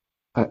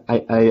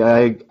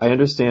 I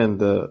understand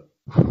the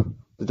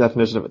the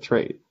definition of a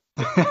trade.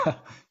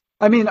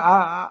 I mean,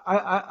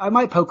 I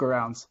might poke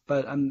around,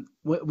 but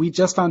we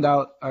just found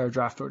out our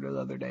draft order the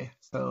other day,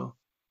 so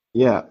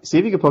Yeah, see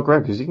if you can poke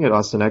around because you can get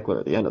Austin Eckler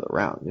at the end of the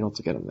round. You don't have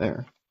to get him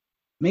there.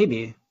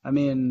 maybe. I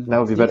mean, That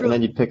would be Steve better. And really,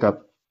 then you'd pick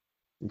up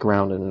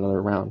ground in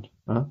another round.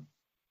 Huh?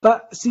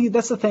 but see,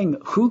 that's the thing.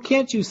 Who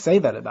can't you say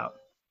that about?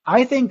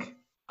 I think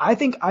I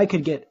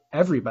could get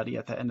everybody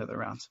at the end of the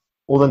round.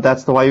 Well, then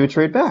that's the why you would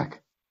trade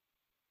back.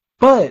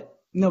 But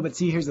no, but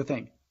see, here's the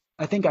thing.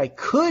 I think I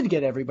could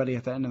get everybody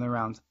at the end of the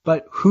round,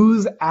 but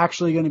who's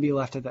actually going to be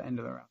left at the end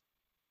of the round?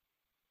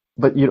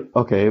 But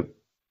okay,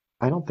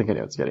 I don't think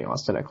anyone's getting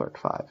Austin Eckler at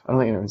 5. I don't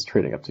think anyone's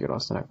trading up to get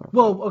Austin Eckler.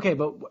 Well, okay,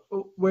 but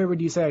where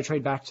would you say I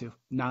trade back to?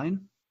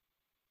 9?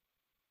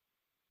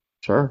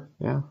 Sure,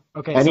 yeah.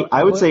 Okay, so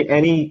I would Eckler, say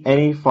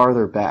any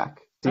farther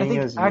back. I Seeing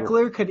think as you're,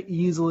 Eckler could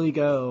easily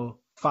go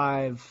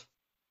 5,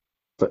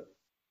 but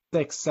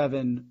 6,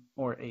 7,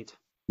 or 8.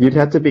 you'd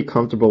have to be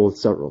comfortable with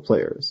several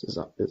players. Is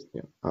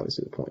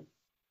obviously the point.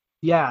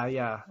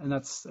 Yeah, and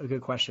that's a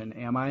good question.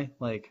 Am I?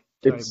 Like,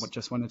 do I It's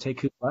just want to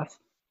take who's left?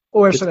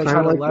 Or should I kind try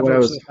of to like what I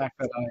leverage was the fact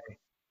that I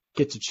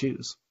get to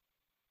choose?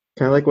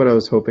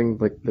 hoping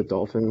like the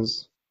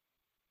Dolphins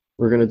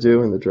were gonna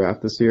do in the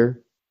draft this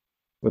year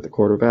with the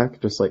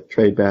quarterback, just like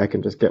trade back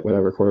and just get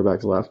whatever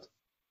quarterback's left.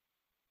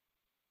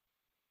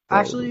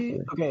 That would be Actually,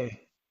 funny.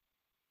 okay.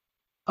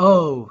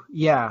 Oh,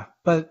 yeah,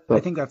 but I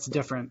But think that's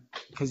different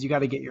because you got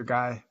to get your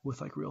guy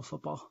with like real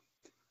football.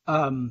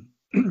 Um,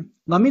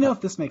 let me know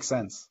if this makes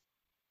sense.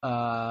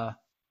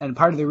 And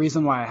part of the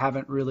reason why I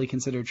haven't really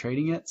considered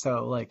trading it.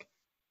 So like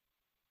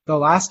the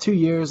last 2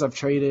 years I've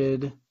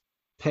traded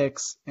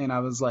picks and I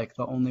was like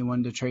the only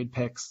one to trade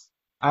picks.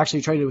 I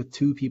actually traded with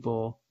 2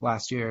 people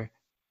last year.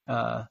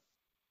 Uh,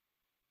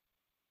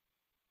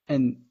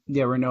 and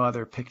there were no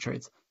other pick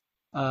trades.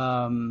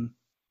 And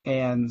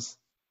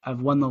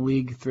I've won the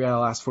league 3 out of the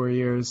last 4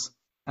 years.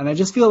 And I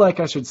just feel like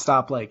I should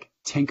stop like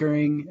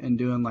tinkering and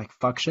doing like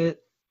fuck shit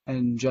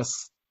and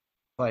just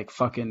like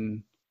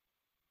fucking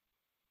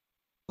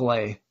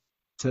play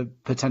to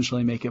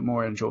potentially make it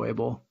more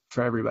enjoyable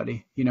for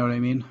everybody. You know what I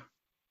mean?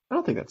 I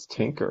don't think that's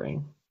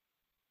tinkering.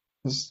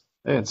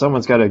 And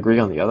someone's got to agree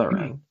on the other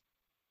end.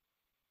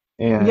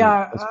 And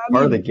Yeah, it's I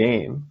part of the mean,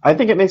 game. I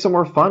think it makes it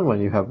more fun when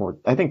you have more.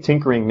 I think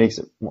tinkering makes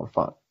it more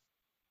fun.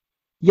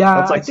 yeah,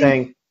 That's I like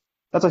think,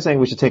 saying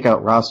we should take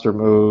out roster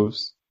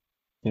moves.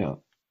 You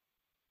know,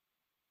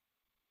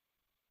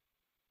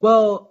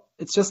 well,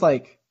 it's just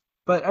like,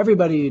 but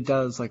everybody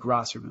does like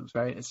roster moves,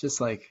 right? It's just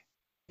like,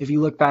 if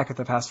you look back at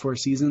the past 4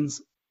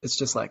 seasons, it's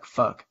just like,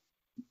 fuck,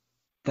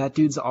 that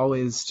dude's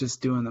always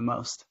just doing the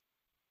most.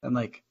 And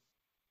like,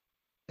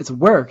 it's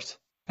worked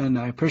and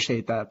I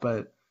appreciate that,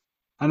 but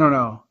I don't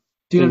know.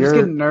 so Dude, I'm just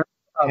getting nervous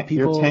about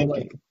you're people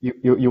like, tanking.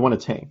 You want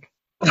to tank.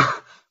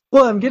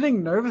 well, I'm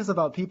getting nervous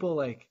about people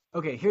like,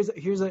 okay, here's a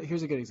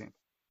good example.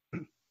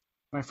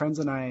 My friends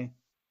and I,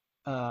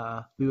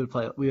 we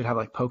would have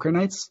like poker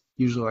nights,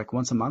 usually like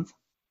once a month.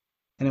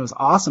 And it was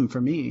awesome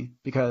for me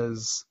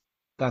because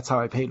that's how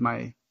I paid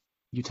my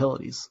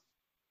utilities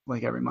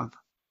like every month.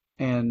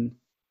 And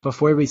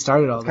before we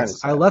started all It's kind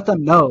this, of I sad. let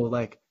them know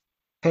like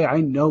hey,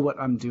 I know what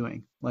I'm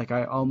doing. Like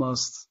I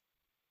almost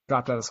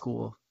dropped out of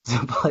school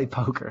to play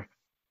poker.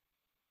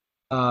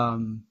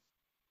 Um,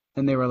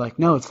 and they were like,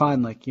 no, it's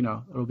fine. Like,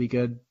 it'll be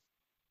good.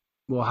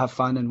 We'll have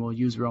fun and we'll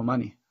use real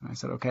money. And I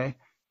said, okay.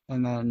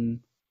 And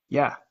then,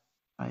 yeah,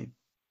 I,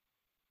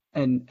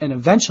 and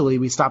eventually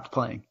we stopped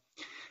playing.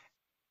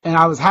 And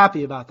I was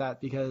happy about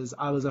that because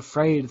I was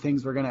afraid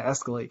things were going to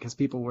escalate because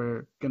people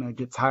were going to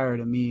get tired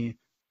of me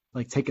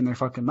like taking their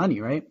fucking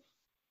money, right?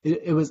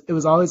 It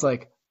was always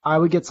like I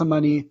would get some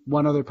money,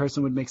 one other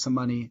person would make some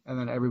money, and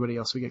then everybody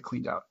else would get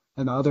cleaned out.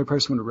 And the other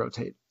person would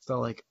rotate. So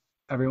like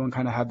everyone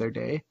kind of had their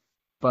day.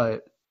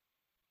 But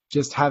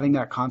just having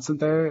that constant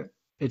there,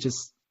 it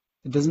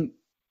doesn't,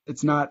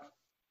 it's not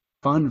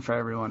fun for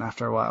everyone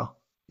after a while,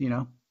 you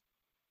know?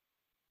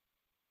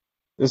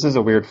 This is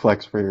a weird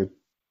flex where you're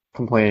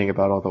complaining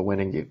about all the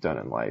winning you've done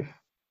in life.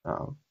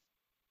 Um,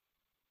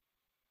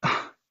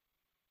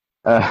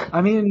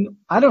 I mean,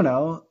 I don't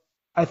know.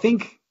 I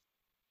think,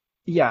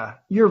 yeah,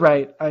 you're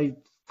right.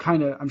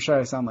 I'm sure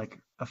I sound like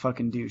a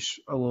fucking douche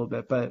a little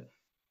bit, but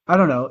I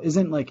don't know.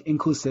 Isn't like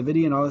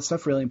inclusivity and all this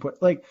stuff really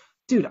important? Like,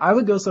 dude, I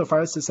would go so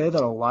far as to say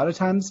that a lot of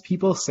times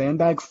people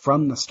sandbag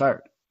from the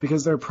start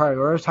because they're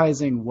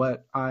prioritizing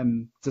what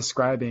I'm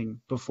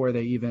describing before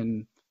they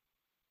even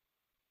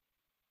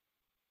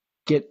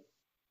get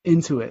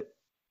into it,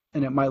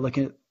 and it might look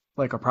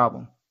like a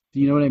problem. Do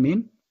you know what I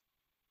mean?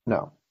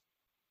 no.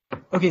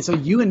 Okay, so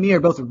you and me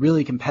are both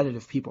really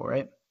competitive people,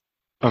 right?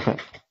 Okay.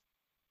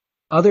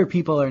 Other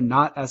people are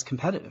not as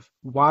competitive.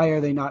 Why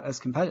are they not as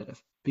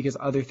competitive? Because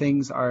other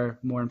things are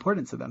more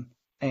important to them.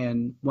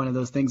 And one of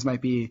those things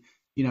might be,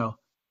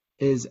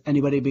 is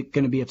anybody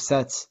going to be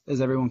upset?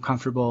 Is everyone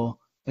comfortable?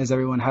 Is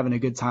everyone having a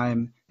good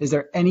time? Is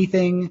there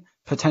anything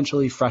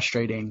potentially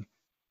frustrating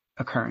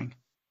occurring?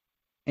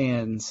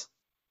 And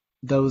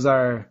those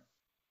are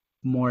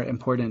more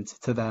important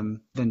to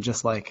them than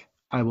just like,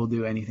 I will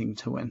do anything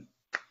to win.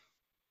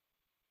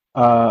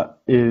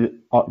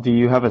 Do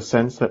you have a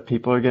sense that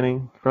people are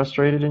getting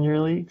frustrated in your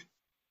league?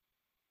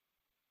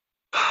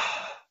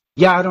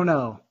 Yeah, I don't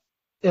know.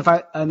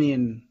 I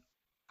mean,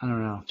 I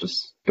don't know.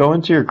 Just go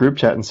into your group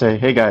chat and say,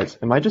 "Hey guys,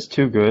 am I just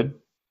too good?"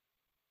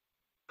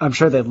 I'm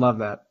sure they'd love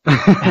that.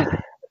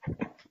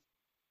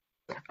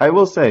 I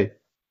will say,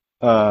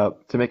 to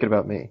make it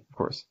about me, of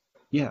course.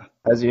 Yeah,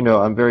 As you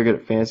know, I'm very good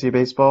at fantasy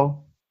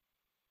baseball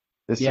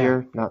this yeah.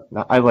 year.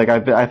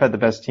 I've had the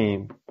best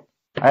team.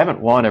 I haven't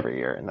won every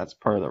year, and that's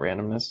part of the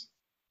randomness.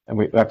 And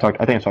I think I've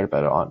talked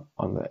about it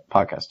on the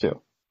podcast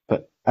too.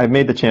 But I've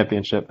made the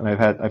championship, and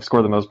I've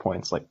scored the most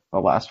points like the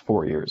last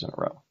 4 years in a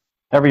row.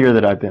 Every year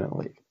that I've been in the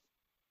league.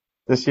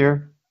 This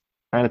year,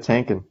 kind of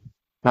tanking,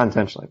 not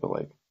intentionally, but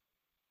like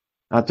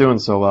not doing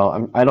so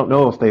well. I don't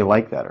know if they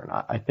like that or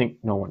not. I think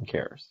no one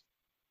cares.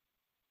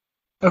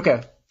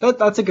 Okay,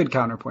 that's a good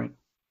counterpoint.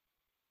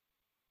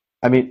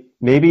 I mean,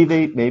 maybe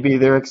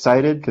they're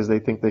excited because they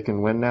think they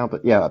can win now.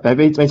 But yeah, my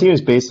team is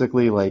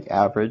basically like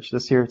average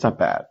this year. It's not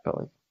bad, but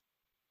like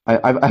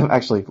I've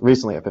actually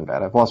recently I've been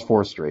bad. I've lost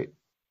 4 straight,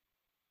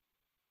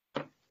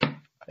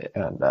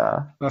 and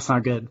That's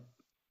not good.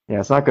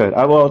 yeah, it's not good.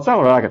 Well, it's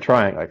not like I'm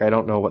trying. Like I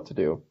don't know what to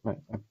do. I've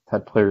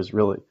had players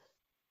really,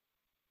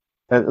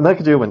 and that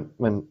could do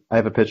when I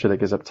have a pitcher that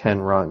gives up 10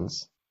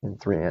 runs in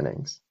 3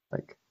 innings.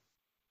 Like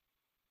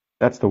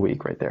that's the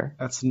week right there.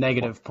 That's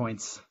negative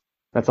points if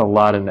That's a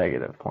lot of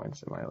negative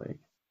points in my league.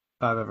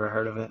 I've ever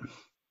heard of it.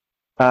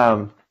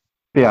 Um,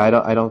 yeah,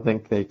 I don't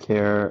think they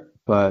care,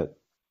 but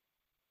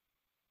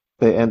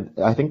and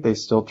I think they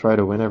still try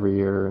to win every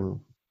year, and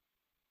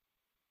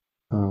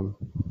um,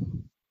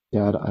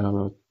 yeah, I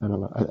don't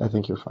know. I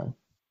think you're fine.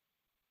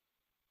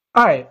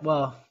 All right,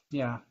 well,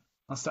 yeah,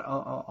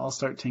 I'll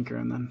start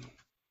tinkering then.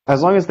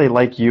 As long as they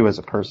like you as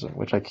a person,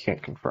 which I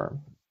can't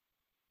confirm.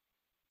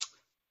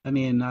 I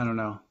mean, I don't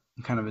know.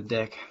 I'm kind of a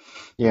dick.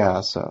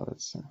 Yeah, so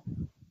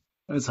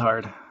It's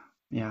hard.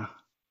 Yeah.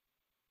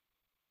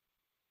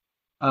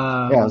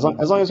 yeah, as long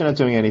Um, as you're not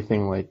doing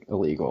anything like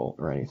illegal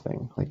or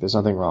anything, like there's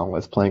nothing wrong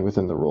with playing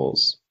within the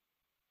rules.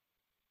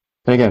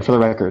 And again, for the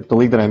record, the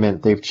league that I'm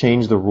in, they've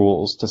changed the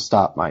rules to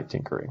stop my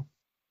tinkering.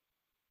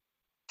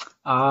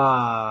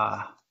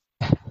 ah.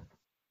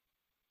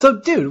 So,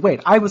 dude,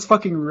 wait, I was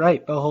fucking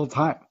right the whole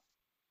time.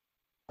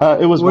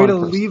 It was Way one to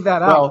person. leave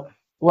that out.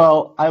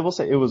 Well, I will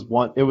say it was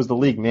one. It was the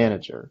league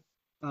manager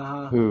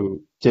Uh-huh.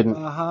 who didn't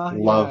Uh-huh.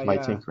 Yeah, love my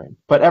yeah. tinkering,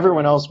 but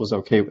everyone else was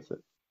okay with it.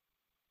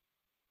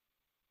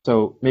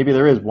 So maybe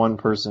there is one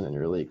person in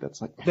your league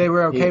that's like, They I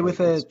were okay hate with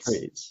these it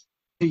trades.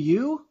 to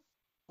you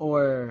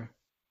or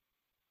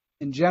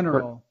in Or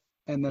general,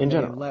 and then in they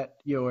general. let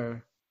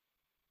your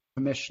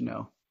commission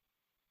know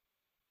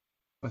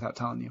without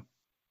telling you.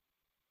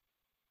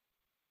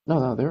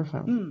 No, they were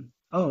fine. Hmm.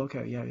 Oh,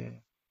 okay. Yeah, yeah,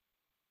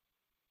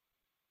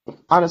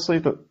 Honestly,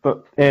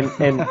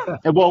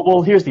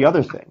 well, here's the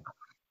other thing.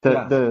 The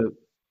yeah. the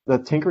the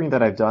tinkering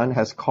that I've done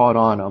has caught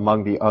on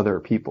among the other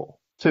people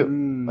too.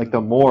 Like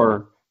the Mm.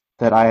 more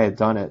that I had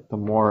done it, the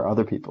more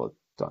other people had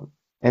done,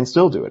 and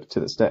still do it to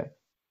this day.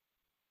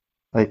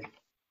 Like,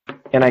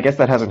 and I guess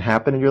that hasn't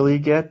happened in your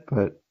league yet,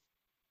 but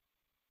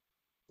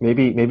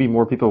maybe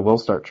more people will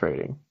start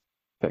trading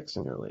picks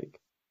in your league.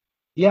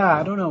 Yeah, You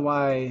I know? don't know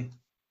why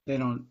they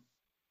don't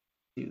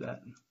do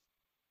that.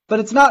 But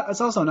it's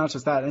also not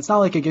just that. It's not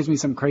like it gives me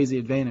some crazy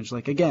advantage.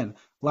 Like again,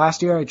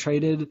 last year I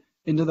traded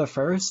into the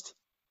first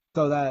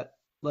so that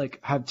like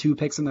had two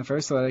picks in the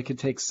first so that I could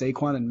take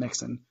Saquon and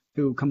Mixon,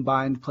 who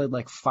combined played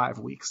like 5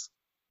 weeks.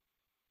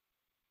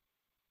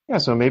 Yeah,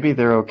 so maybe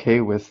they're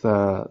okay with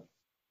oh,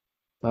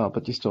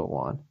 but you still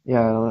won.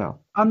 Yeah, I don't know.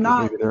 I'm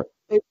not Maybe they're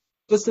it's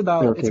just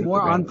they're about okay it's with the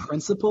more on randomness.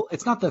 principle.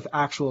 It's not the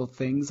actual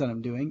things that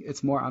I'm doing.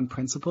 It's more on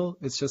principle.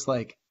 It's just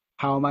like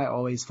how am I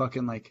always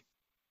fucking like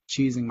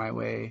cheesing my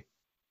way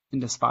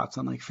into spots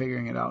and like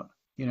figuring it out,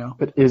 you know?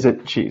 But is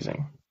it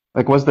cheesing?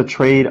 Like, was the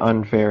trade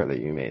unfair that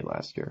you made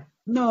last year?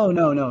 No,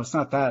 no, no, it's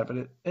not that,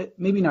 but it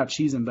maybe not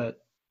cheesing, but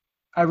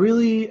I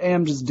really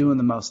am just doing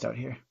the most out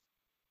here.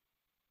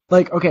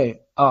 Like,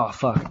 okay, oh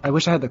fuck. I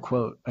wish I had the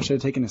quote. I should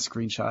have taken a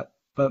screenshot.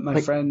 But my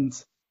Like, friend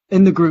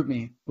in the group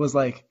me was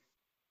like,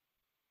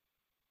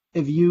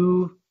 if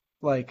you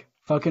like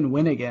fucking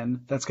win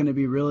again, that's gonna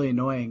be really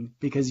annoying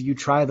because you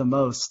try the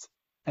most,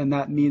 and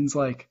that means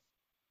like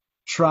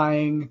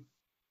trying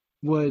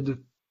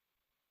would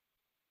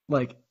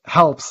like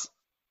helps.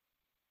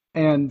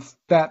 And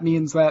that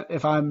means that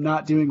if I'm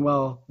not doing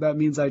well, that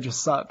means I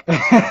just suck.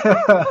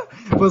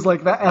 It was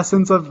like the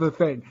essence of the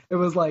thing. It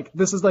was like,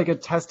 this is like a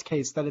test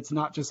case that it's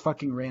not just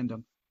fucking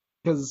random.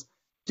 Because,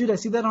 dude, I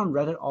see that on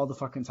Reddit all the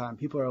fucking time.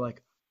 People are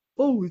like,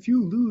 oh, if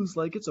you lose,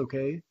 like, it's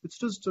okay. It's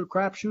just a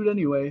crapshoot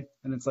anyway.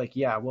 And it's like,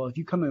 yeah, well, if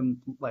you come in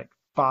like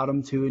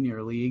bottom two in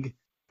your league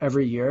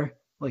every year,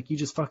 like, you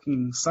just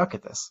fucking suck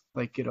at this.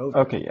 Like, get over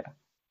it. okay, yeah,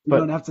 You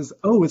don't but have to,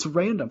 oh, it's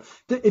random.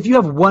 If you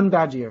have one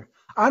bad year,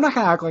 I'm not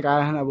going to act like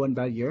I had one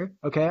bad year.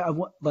 Okay.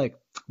 Like,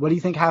 what do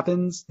you think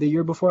happens the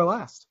year before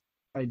last?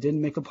 I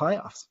didn't make the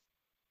playoffs.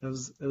 It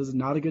was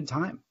not a good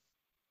time.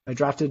 I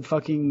drafted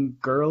fucking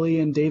Gurley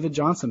and David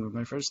Johnson with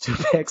my first two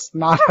picks.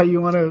 Not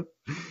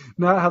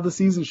how the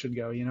season should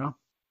go, you know?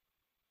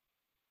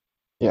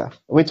 yeah,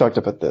 we talked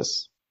about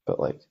this, but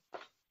like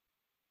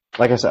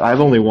I said,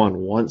 I've only won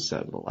once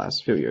out of the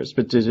last few years,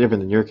 but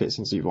even in your case,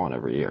 since you've won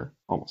every year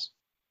almost,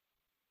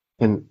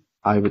 and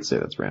I would say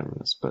that's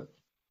randomness, but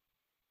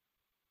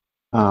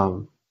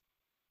um,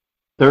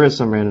 there is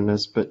some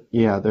randomness, but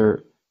yeah,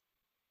 there's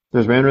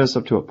randomness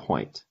up to a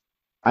point.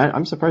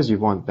 I'm surprised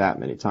you've won that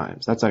many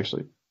times. That's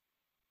actually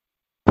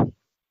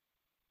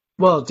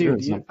Well, you're dude,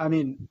 in some I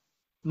mean,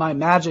 my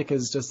magic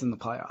is just in the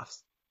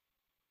playoffs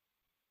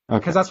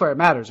because okay. that's where it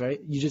matters, right?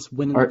 You just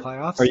win in the Are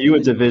playoffs you and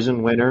a then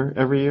division winner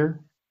every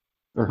year,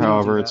 or we don't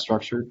do however it's that.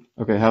 structured?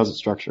 Okay, how's it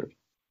structured?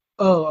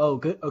 Oh,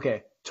 good.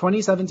 Okay.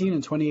 2017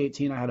 and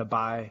 2018, I had a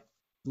bye.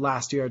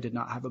 Last year, I did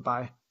not have a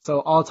bye. So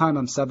all time,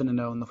 I'm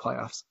 7-0 in the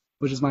playoffs,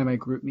 which is why my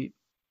group meet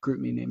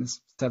name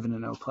is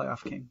 7-0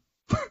 Playoff King.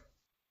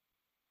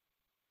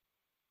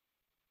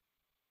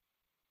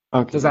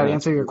 Okay, Does yeah, that that's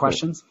answer your pretty good.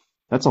 questions?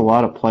 That's a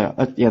lot of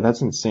playoff. Yeah,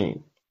 that's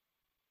insane.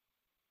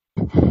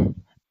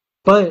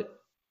 But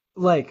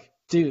like,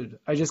 dude,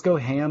 I just go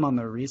ham on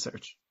the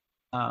research,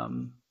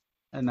 um,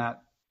 and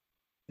that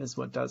is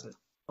what does it.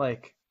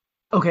 Like,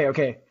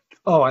 okay.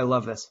 Oh, I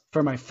love this.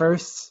 For my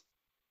first,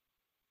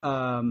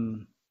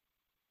 um,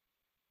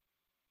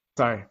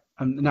 sorry,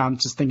 I'm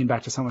just thinking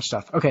back to so much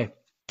stuff. Okay,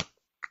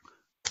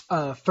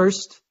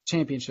 first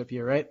championship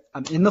year, right?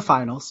 I'm in the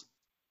finals.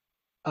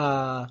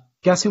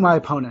 Guess who my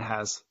opponent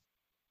has?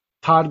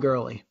 Todd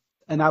Gurley.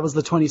 And that was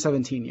the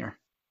 2017 year.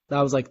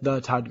 That was like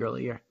the Todd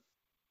Gurley year.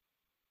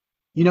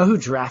 You know who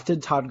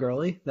drafted Todd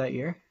Gurley that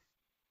year?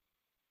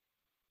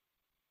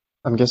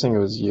 I'm guessing it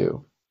was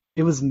you.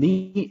 It was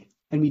me.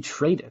 And we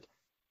traded.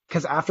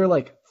 Because after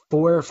like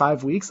 4 or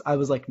 5 weeks, I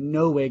was like,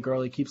 no way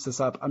Gurley keeps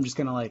this up. I'm just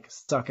going to like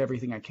suck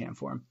everything I can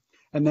for him.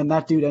 And then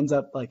that dude ends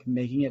up like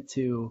making it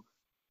to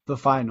the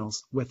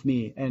finals with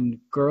me. And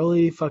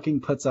Gurley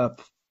fucking puts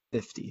up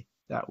 50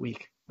 that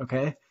week.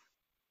 Okay.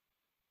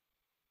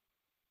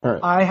 All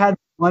right. I had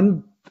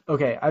one.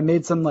 Okay, I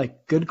made some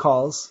like good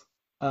calls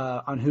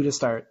on who to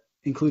start,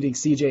 including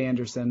C.J.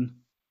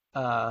 Anderson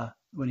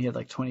when he had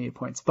like 28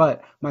 points.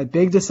 But my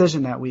big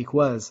decision that week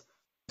was,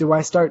 do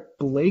I start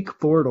Blake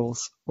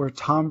Bortles or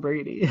Tom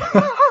Brady?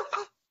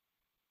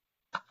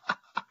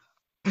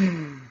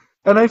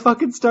 And I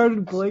fucking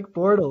started Blake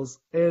Bortles,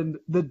 and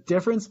the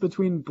difference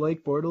between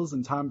Blake Bortles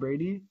and Tom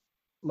Brady,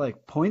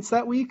 like points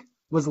that week,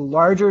 was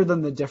larger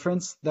than the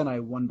difference than I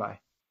won by.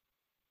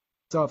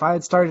 So if I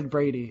had started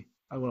Brady,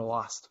 I would have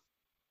lost.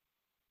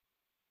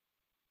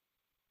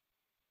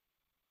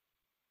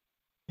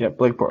 Yeah,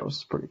 Blake Bortles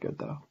is pretty good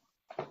though.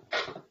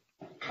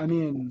 I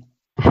mean,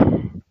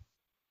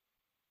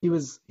 he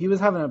was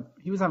having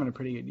a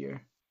pretty good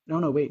year.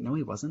 No, wait, no,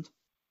 he wasn't.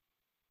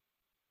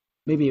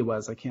 Maybe he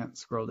was. I can't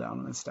scroll down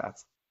on his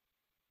stats.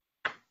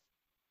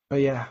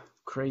 But yeah,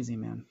 crazy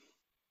man.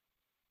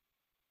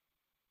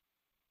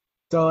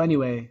 So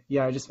anyway,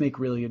 yeah, I just make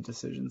really good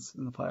decisions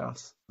in the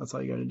playoffs. That's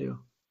all you got to do.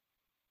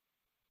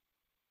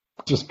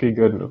 Just be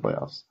good in the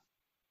playoffs.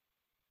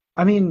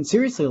 I mean,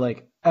 seriously,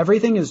 like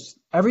everything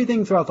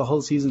throughout the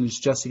whole season is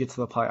just to get to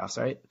the playoffs,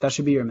 right? That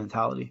should be your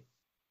mentality.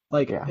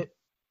 Like Yeah.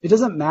 it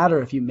doesn't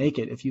matter if you make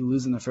it if you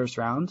lose in the first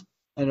round,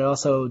 and it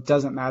also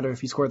doesn't matter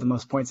if you score the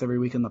most points every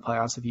week in the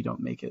playoffs if you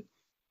don't make it.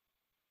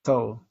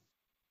 So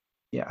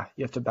yeah,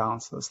 you have to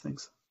balance those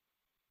things.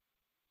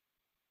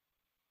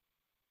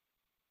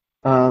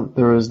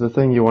 There was the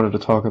thing you wanted to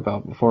talk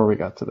about before we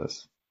got to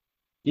this.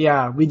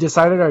 Yeah, we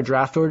decided our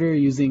draft order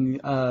using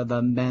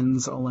the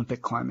men's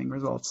Olympic climbing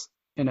results,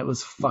 and it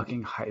was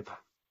fucking hype.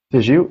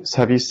 Have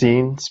you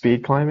seen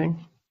speed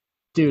climbing?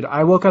 Dude,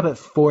 I woke up at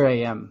 4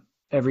 a.m.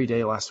 every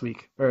day last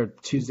week, or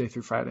Tuesday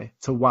through Friday,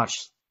 to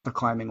watch the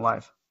climbing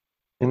live.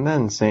 Isn't that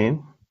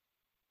insane?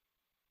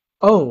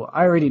 Oh,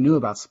 I already knew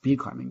about speed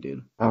climbing,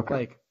 dude. Okay.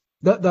 Like,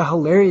 the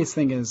hilarious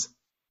thing is,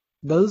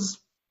 those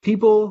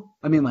people,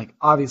 I mean, like,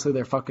 obviously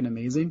they're fucking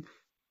amazing,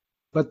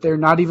 but they're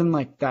not even,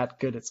 like, that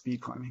good at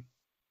speed climbing.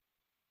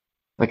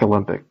 Like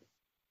Olympic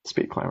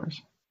speed climbers.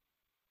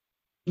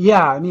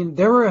 Yeah, I mean,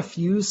 there were a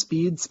few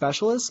speed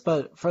specialists,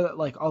 but for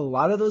like a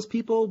lot of those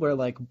people were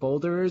like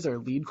boulders or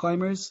lead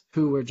climbers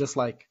who were just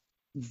like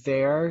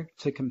there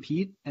to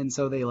compete, and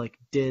so they like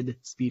did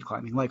speed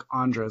climbing. Like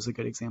Andra is a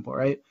good example,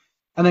 right?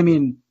 And I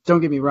mean, don't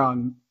get me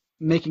wrong,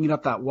 making it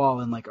up that wall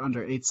in like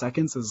under 8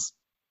 seconds is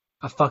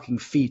a fucking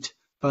feat.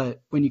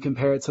 But when you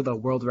compare it to the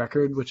world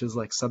record, which is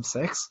like sub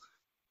 6,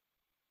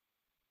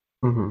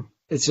 Hmm.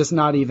 it's just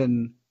not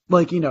even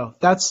like,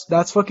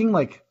 that's fucking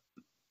like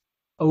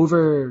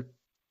over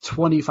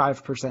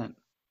 25%.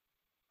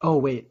 Oh,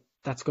 wait,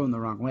 that's going the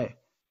wrong way.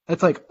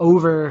 That's like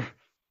over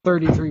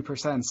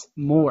 33%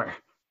 more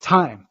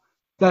time.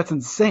 That's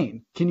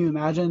insane. Can you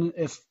imagine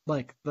if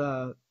like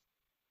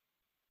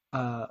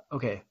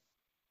okay,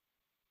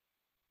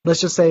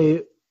 let's just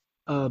say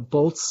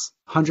Bolt's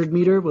 100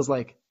 meter was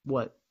like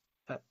what,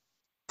 uh,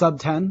 sub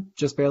 10,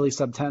 just barely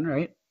sub 10,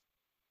 right?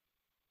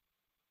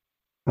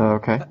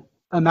 Okay.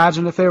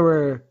 Imagine if there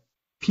were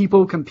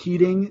people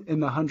competing in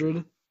the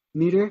 100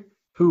 meter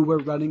who were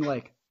running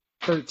like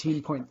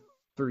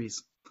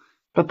 13.3s.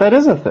 But that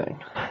is a thing.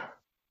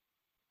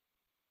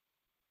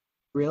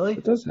 Really?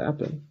 It does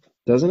happen,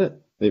 doesn't it?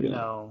 Maybe not.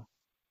 No.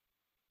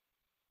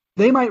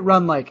 They might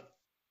run like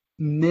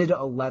mid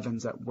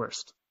 11s at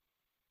worst.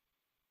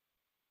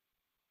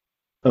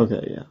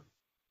 Okay, yeah.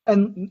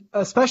 And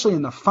especially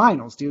in the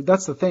finals, dude,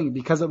 that's the thing.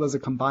 Because it was a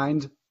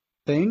combined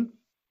thing,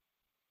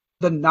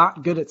 the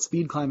not good at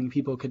speed climbing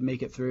people could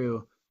make it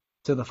through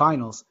to the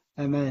finals.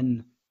 And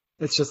then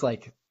it's just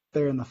like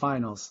they're in the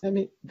finals. I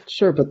mean,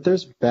 sure, but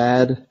there's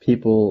bad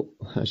people.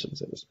 I shouldn't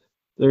say this.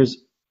 There's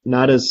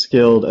not as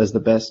skilled as the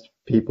best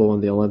people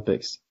in the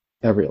Olympics,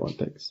 every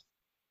Olympics,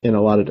 in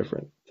a lot of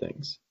different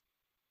things.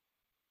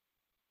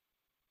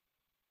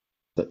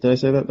 Did I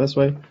say that best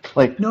way?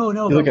 Like, No,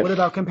 no, you look but at, what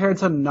about compared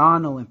to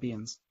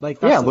non-Olympians?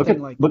 Like yeah, that's the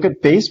thing. Like, look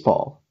at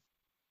baseball.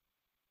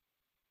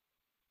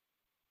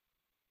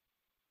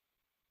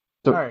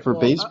 all So right, for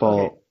well, okay,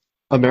 baseball,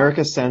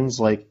 America sends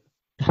like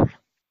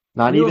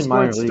not real even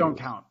minor sports don't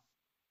leaguers. count.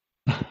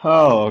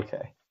 Oh,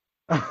 okay.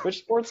 Which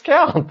sports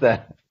count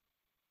then?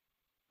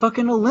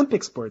 Fucking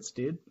Olympic sports,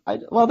 dude.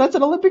 Well, that's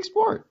an Olympic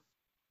sport.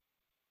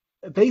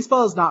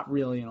 Baseball is not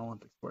really an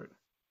Olympic sport.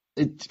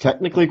 It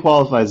technically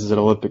qualifies as an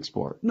Olympic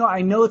sport. No,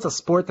 I know it's a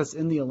sport that's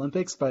in the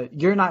Olympics, but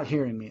you're not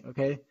hearing me,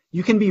 okay?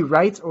 You can be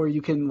right or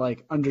you can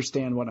like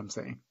understand what I'm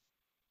saying.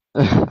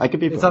 I could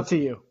be It's up both. to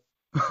you.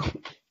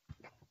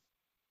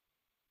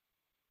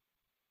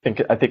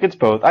 I think it's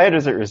both. I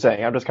understand what you're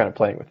saying. I'm just kind of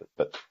playing with it,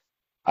 but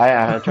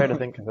I try to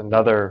think of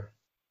another.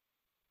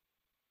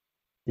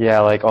 Yeah,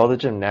 like all the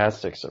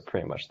gymnastics are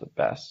pretty much the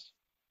best.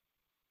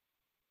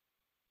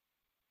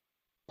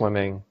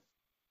 Swimming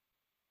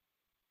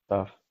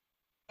stuff.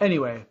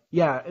 Anyway,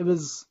 yeah, it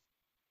was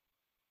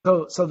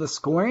so the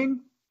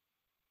scoring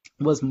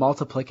was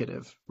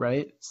multiplicative,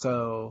 right?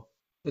 So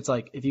it's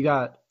like if you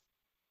got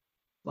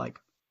like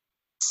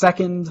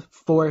second,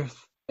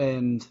 fourth,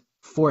 and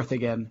fourth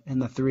again in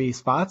the three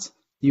spots,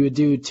 you would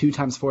do 2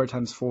 times 4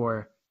 times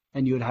 4,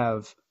 and you would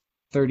have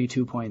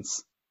 32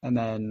 points. And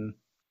then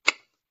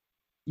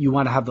you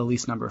want to have the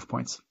least number of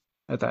points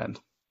at the end.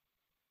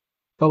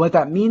 But what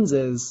that means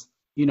is,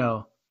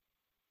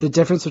 the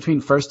difference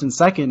between first and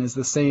second is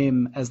the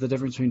same as the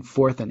difference between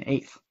fourth and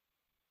eighth.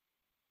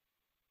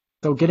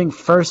 So getting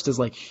first is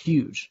like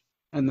huge.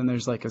 And then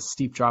there's like a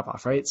steep drop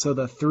off, right? So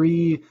the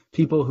 3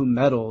 people who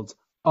medaled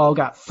all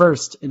got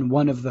first in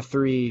one of the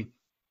 3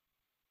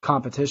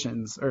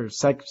 competitions or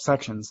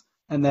sections.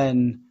 And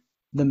then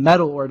the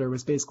medal order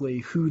was basically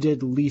who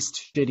did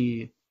least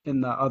shitty in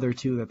the other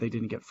 2 that they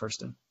didn't get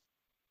first in.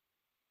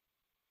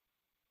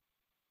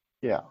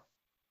 Yeah.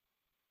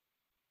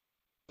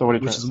 So what are you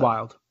trying Which to is say?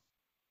 wild.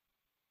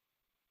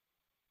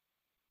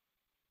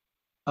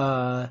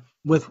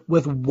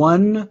 With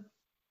one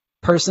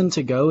person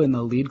to go in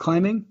the lead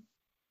climbing,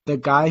 the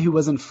guy who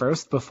was in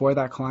first before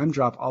that climb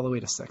dropped all the way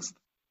to 6th.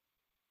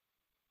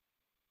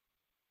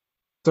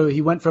 So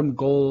he went from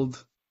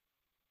gold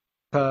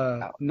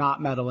to not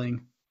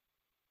medaling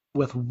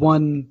with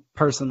one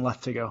person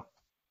left to go.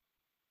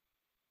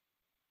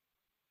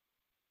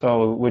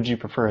 So would you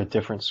prefer a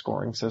different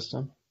scoring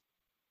system?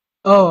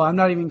 Oh, I'm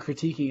not even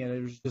critiquing it.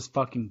 It was just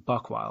fucking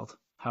buck wild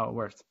how it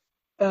worked.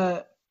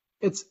 Uh,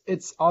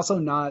 it's also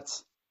not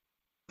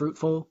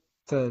fruitful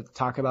to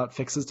talk about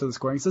fixes to the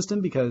scoring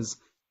system because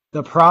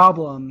the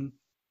problem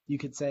you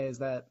could say is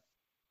that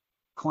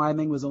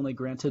climbing was only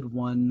granted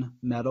one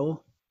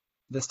medal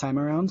this time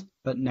around,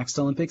 but next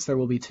Olympics there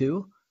will be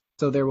two.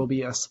 So there will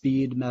be a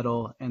speed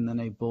medal and then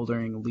a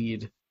bouldering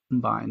lead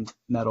combined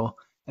medal,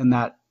 and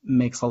that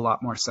makes a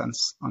lot more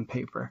sense on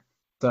paper.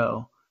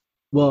 So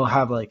we'll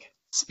have like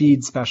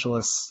speed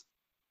specialists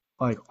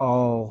like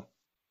all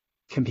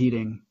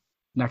competing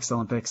next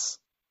Olympics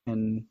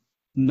and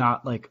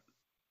not like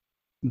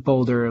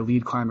boulder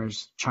lead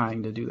climbers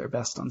trying to do their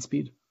best on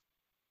speed.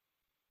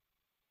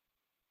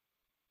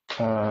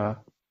 Uh,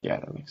 yeah,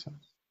 that makes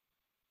sense.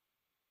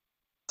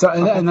 So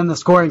Okay. and then the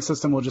scoring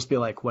system will just be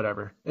like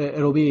whatever.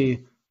 It'll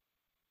be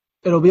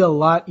a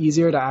lot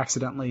easier to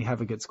accidentally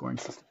have a good scoring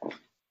system.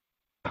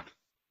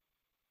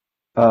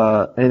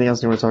 Anything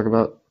else you want to talk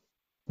about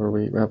before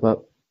we wrap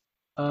up?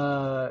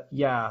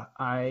 Yeah,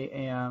 I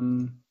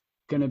am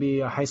gonna be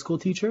a high school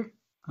teacher,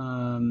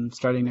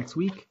 starting next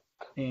week,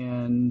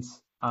 and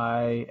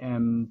I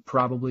am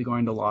probably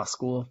going to law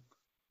school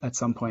at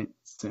some point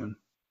soon.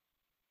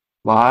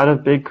 A lot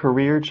of big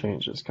career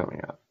changes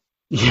coming up.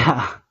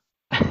 Yeah.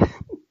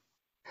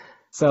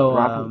 So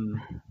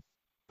Rapid.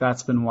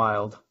 that's been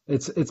wild.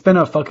 It's been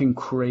a fucking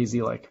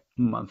crazy like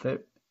month.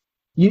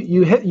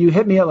 You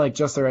hit me at like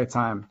just the right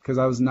time because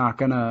I was not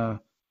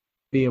gonna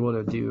be able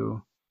to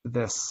do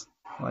this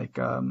like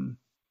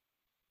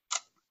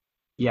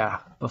yeah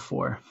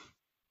before.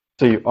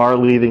 So you are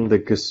leaving the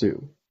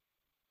GSU,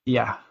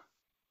 Yeah.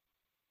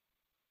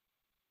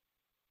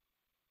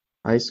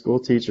 high school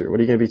teacher. What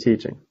are you going to be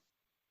teaching?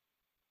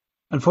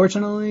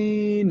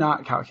 Unfortunately,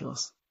 not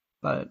calculus,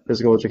 but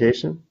Physical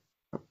education?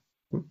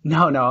 Hmm,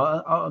 no,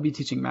 I'll be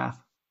teaching math.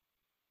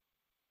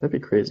 that'd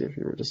be crazy if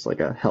you were just like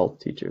a health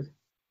teacher.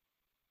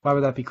 Why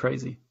would that be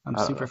crazy? I'm I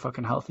don't super know.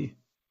 fucking healthy.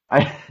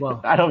 I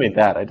Well, I don't mean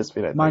that. I just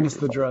mean I think it'd minus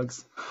be the fun.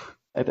 drugs.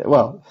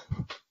 Well,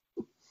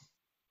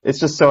 it's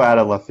just so out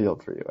of left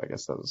field for you. I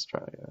guess I was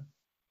trying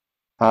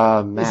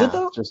to. Is it Math.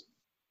 though? Just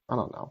I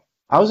don't know.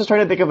 I was just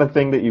trying to think of a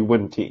thing that you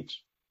wouldn't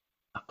teach,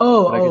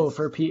 but I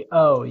could.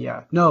 Oh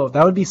yeah. No,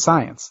 that would be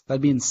science.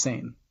 That'd be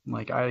insane.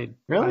 Like I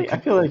Really? I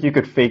could, feel like you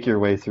could fake your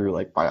way through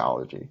like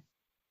biology.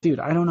 dude,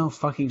 I don't know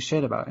fucking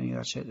shit about any of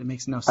that shit. It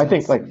makes no I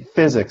think sense to like me.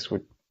 physics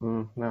would.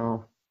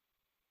 No.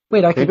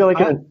 Wait, Maybe like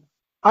an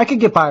I could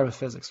get by with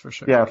physics for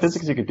sure. yeah, 'Cause-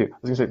 physics you could do. I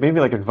was gonna say maybe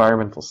like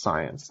environmental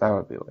science. That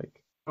would be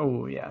like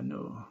oh yeah,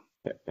 no.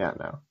 yeah, yeah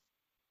no.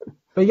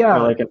 But Or yeah,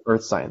 like an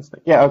earth science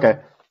thing. Yeah,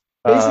 okay.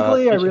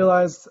 basically I Teaching.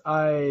 realized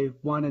I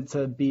wanted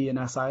to be an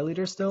SI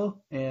leader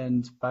still,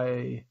 and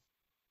by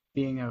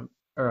being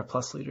a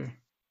plus leader,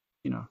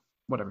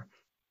 whatever.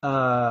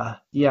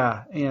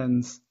 Yeah,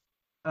 and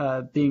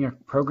being a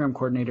program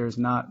coordinator is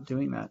not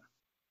doing that.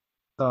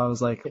 So I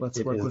was like, let's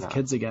It work is with not.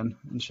 kids again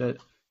and shit.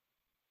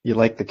 You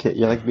like the kid.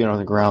 You like being on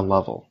the ground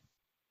level,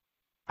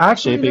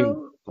 Actually, shaping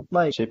though,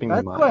 like shaping the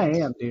that's who I minds,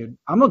 am, dude.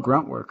 I'm a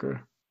grunt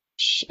worker.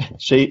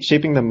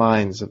 shaping the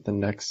minds of the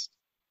next.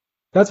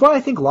 That's why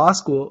I think law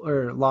school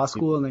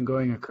and then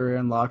going a career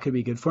in law could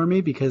be good for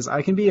me because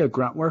I can be a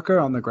grunt worker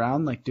on the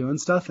ground, like doing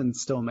stuff and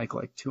still make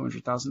like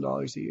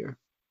 $200,000 a year.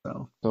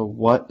 So, So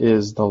what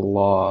is the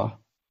law?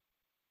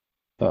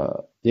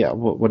 Yeah.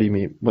 What do you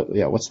mean?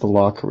 Yeah. What's the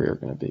law career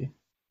going to be?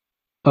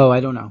 oh, I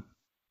don't know.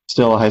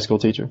 Still a high school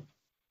teacher?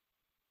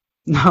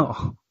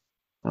 No,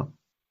 No.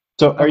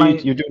 So I are you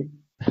might. you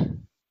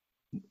doing?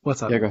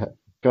 What's up? Yeah. Go ahead.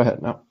 Go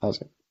ahead. No, that was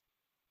good.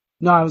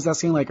 No, I was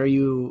asking like, are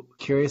you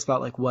curious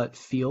about like what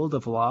field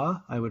of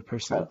law I would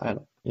pursue? I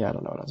don't. Yeah. I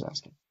don't know what I was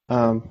asking.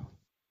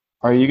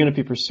 Are you going to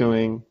be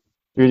pursuing?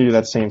 You're going to do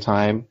that same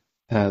time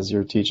as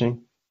you're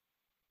teaching?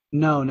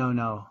 No, no,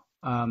 no.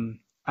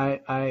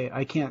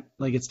 I can't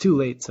like it's too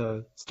late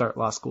to start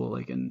law school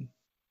like in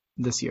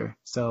this year.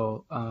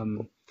 So,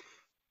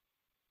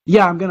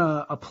 yeah, I'm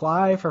gonna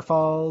apply for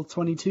fall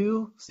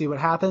 22, see what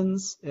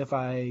happens. If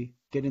I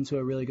get into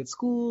a really good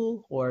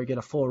school or get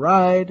a full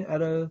ride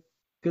at a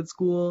good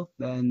school,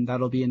 then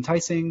that'll be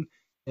enticing.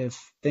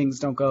 If things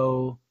don't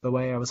go the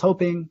way I was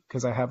hoping,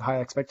 because I have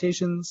high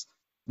expectations,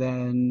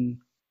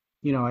 then,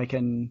 I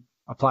can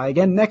apply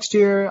again next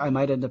year. I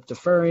might end up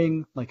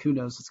deferring. Like, who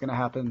knows what's gonna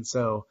happen?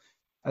 So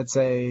I'd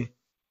say,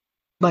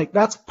 like,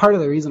 that's part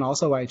of the reason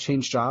also why I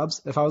changed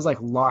jobs. If I was like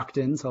locked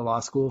into law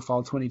school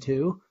fall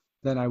 22,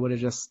 then I would have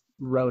just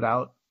wrote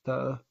out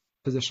the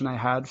position I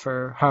had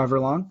for however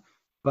long.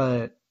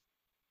 But,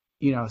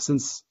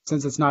 since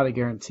it's not a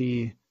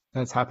guarantee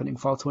that's happening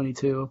fall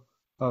 22,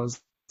 I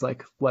was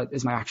like, what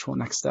is my actual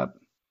next step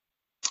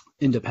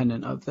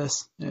independent of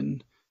this?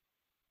 And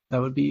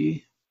that would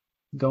be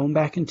going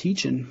back and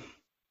teaching.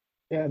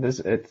 Yeah.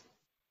 It's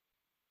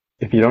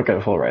if you don't get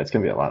a full ride, it's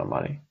going to be a lot of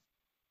money.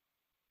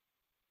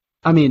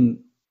 I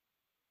mean,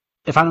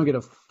 if I don't get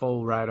a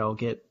full ride, I'll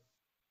get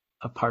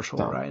a partial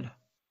So ride.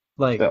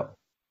 Like, still.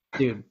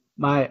 dude,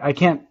 I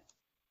can't,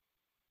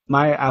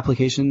 my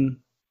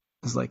application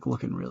is like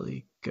looking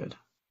really good,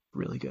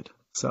 really good.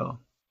 So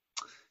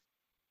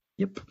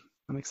Yep,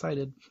 I'm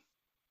excited.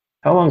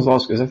 How long is law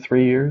school? Is it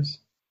 3 years?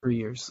 3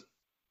 years.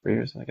 3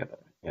 years? I get that.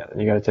 Yeah,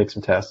 and you got to take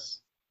some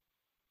tests.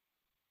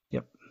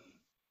 Yep.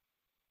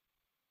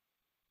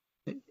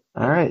 It,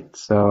 All it, right.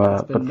 So,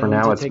 it's been but for known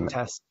now to it's take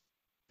tests.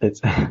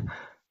 it's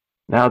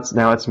now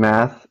it's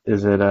math.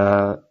 Is it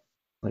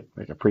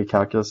like a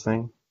pre-calculus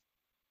thing?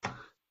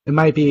 It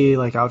might be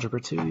like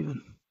algebra 2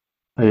 even.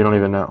 Oh, you don't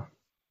even know.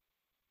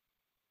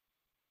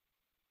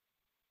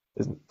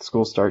 Isn't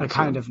school I starting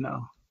kind soon? of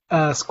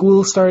know.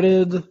 School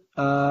started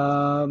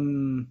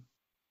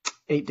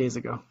 8 days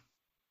ago.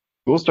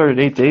 School started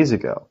 8 days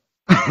ago.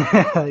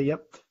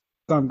 Yep.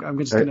 So I'm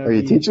just Are, gonna are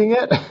you be teaching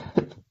it?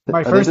 my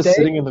Are they first just day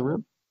sitting in the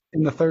room?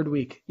 in the third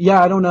week.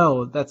 Yeah, I don't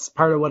know. That's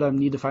part of what I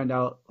need to find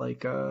out.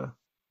 Like,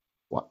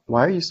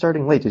 Why are you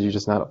starting late? Did you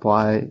just not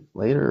apply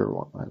later or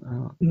what? I don't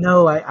know.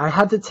 no, I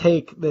had to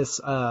take this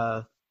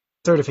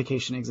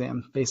certification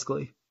exam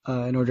basically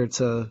in order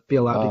to be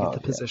allowed to get Oh, the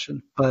yeah.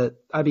 position. But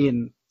I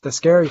mean, the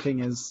scary thing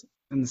is,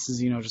 and this is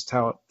just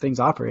how things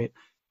operate.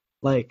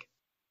 Like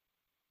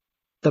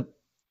the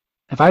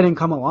if I didn't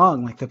come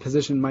along, like the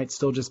position might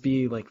still just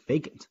be like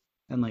vacant,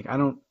 and like I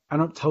don't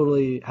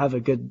totally have a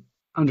good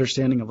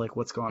understanding of like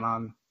what's going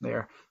on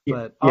there. Yeah,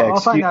 But yeah, I'll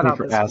find excuse that me out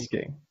for this week.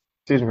 asking.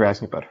 Excuse me for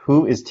asking about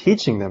who is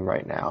teaching them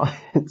right now.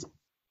 It's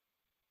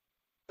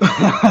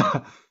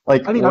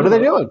like, I mean, I what don't are they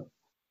know. doing?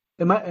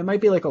 It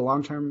might be like a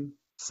long term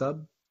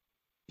sub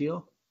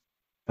deal,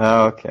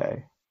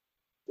 Okay.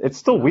 It's you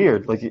still know?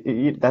 weird. Like,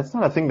 that's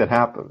not a thing that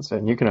happens,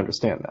 and you can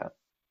understand that.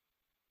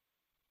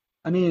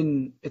 I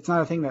mean, it's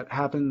not a thing that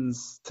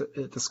happens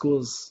at the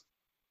schools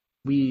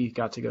we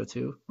got to go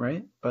to,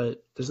 right?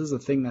 But this is a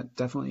thing that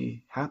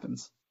definitely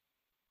happens.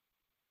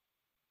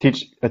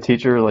 Teach a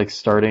teacher like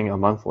starting a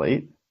month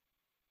late.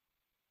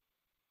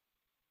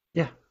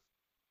 Yeah.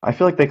 I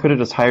feel like they could have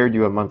just hired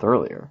you a month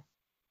earlier,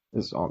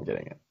 is all I'm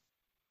getting at.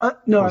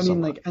 No, Or I mean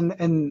someone. like,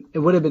 and it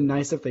would have been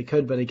nice if they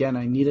could, but again,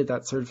 I needed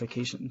that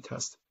certification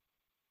test.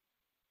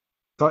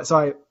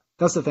 So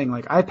that's the thing.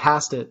 Like, I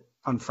passed it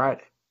on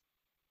Friday.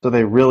 So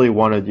they really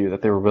wanted you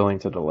that they were willing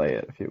to delay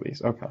it a few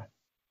weeks. Okay.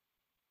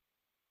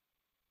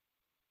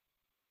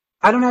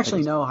 I don't I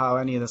actually guess. know how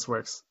any of this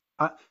works.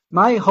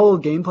 My whole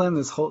game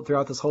plan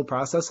throughout this whole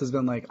process has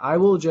been like, I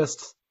will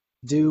just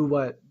do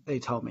what they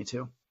tell me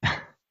to.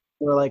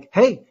 They're like,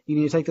 hey, you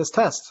need to take this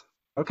test.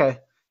 Okay.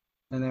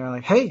 And they're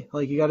like, hey,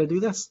 like you got to do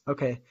this.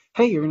 Okay.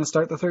 Hey, you're gonna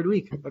start the third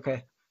week.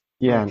 Okay.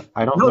 Yeah, and Like,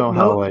 I don't no, know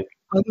how no, like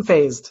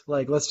unfazed.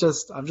 Like,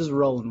 I'm just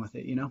rolling with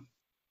it.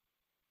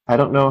 I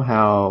don't know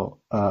how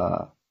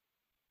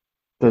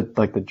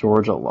the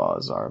Georgia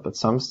laws are, but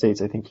some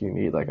states I think you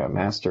need like a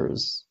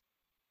master's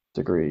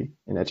degree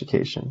in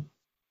education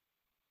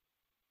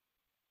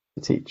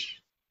to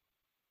teach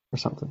or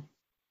something.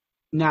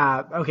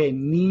 Nah, okay,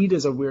 need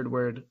is a weird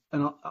word.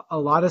 In a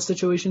lot of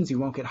situations, you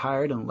won't get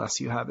hired unless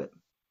you have it.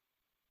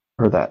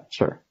 Or that,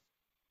 sure.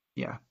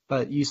 Yeah,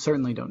 but you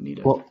certainly don't need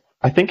it. Well,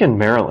 I think in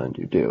Maryland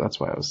you do. That's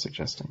why I was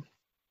suggesting.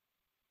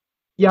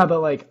 Yeah,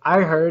 but like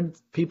I heard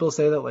people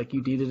say that like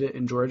you needed it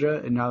in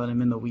Georgia, and now that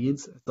I'm in the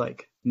weeds, it's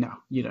like, no,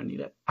 you don't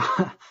need it.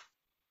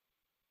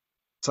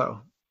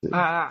 So,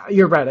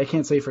 you're right. I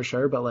can't say for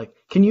sure, but like,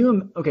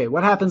 okay,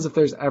 what happens if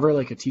there's ever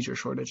like a teacher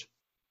shortage?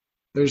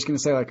 They're just gonna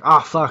say like, ah,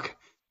 fuck,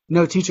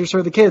 no teachers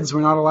for the kids.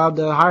 We're not allowed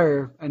to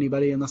hire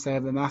anybody unless they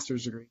have a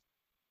master's degree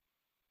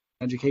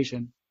in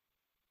education.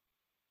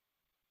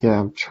 Yeah,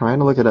 I'm trying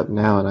to look it up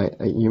now,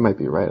 and you might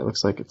be right. It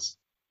looks like it's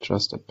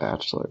just a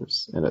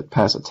bachelor's and it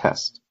passed a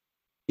test.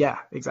 Yeah,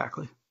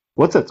 exactly.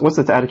 What's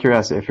it out of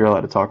curiosity if you're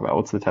allowed to talk about?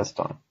 What's the test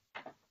on?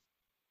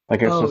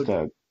 Like it's Oh, just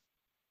a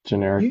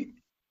generic you you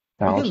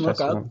can knowledge look test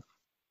for up them.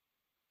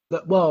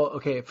 well,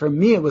 okay, for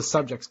me it was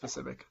subject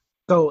specific.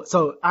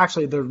 So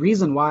actually the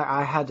reason why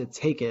I had to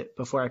take it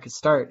before I could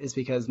start is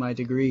because my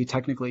degree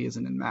technically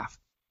isn't in math.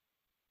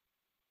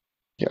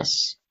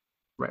 Yes,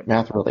 Right.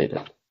 math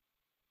related.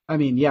 I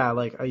mean, yeah,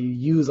 like I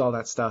use all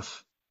that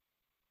stuff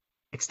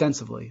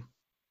extensively,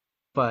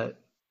 but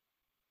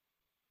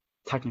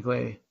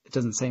technically it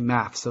doesn't say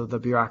math, so the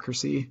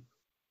bureaucracy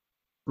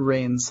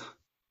reigns.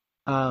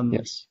 Um,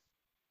 Yes.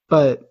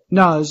 but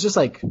no, it's just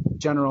like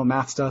general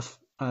math stuff.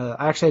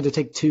 I actually had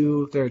to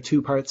take there are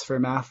two parts for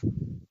math.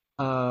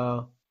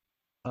 Uh,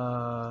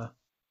 uh,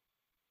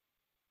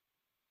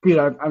 Dude,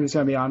 I'm just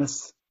gonna be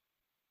honest,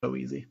 so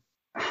easy.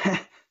 I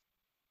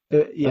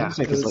was Yeah, gonna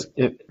say because like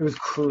it was it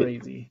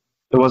crazy,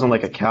 it wasn't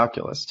like a crazy.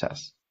 calculus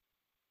test.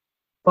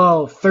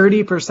 Well,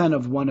 30%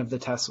 of one of the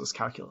tests was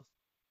calculus.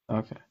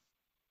 Okay,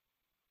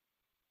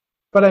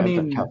 But I I haven't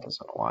done mean, calculus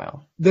in a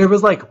while. there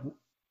was like,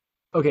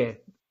 okay,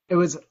 it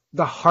was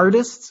the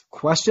hardest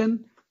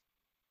question,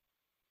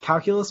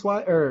 calculus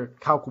wise, or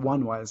calc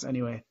one wise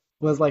anyway,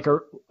 was like a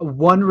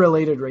one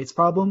related rates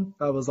problem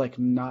that was like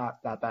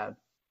not that bad.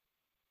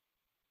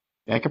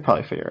 Yeah, I could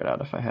probably figure it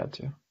out if I had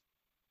to.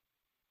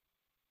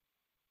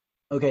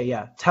 Okay,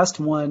 yeah, test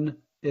one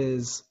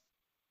is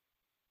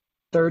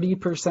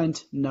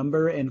 30%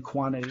 number and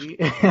quantity,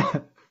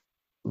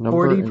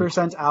 Number and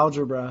 40%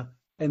 algebra,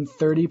 and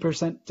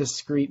 30%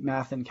 discrete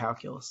math and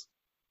calculus.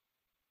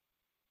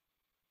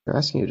 They're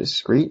asking you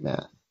discrete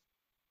math.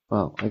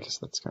 Well, I guess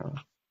that's kind of.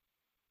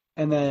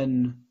 And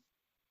then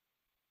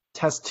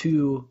test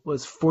 2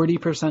 was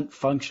 40%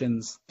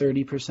 functions,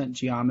 30%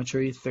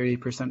 geometry,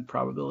 30%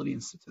 probability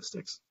and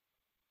statistics.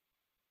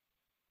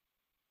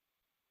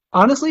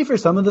 Honestly, for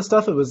some of the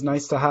stuff, it was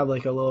nice to have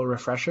like a little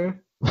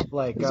refresher.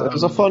 Like, It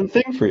was a fun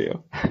thing for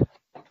you.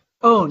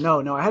 oh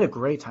no, I had a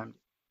great time.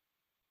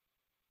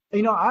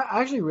 I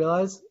actually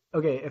realized,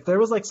 okay, if there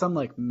was like some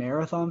like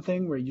marathon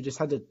thing where you just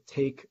had to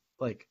take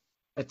like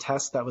a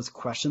test that was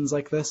questions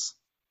like this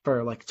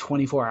for like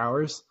 24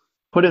 hours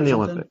Put in or the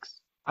something,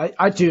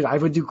 Olympics. dude, I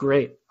would do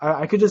great.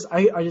 I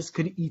just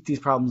could eat these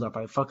problems up.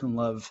 I fucking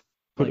love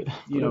Put like,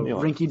 put in the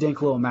Olympics. rinky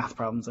dink little math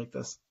problems like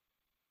this.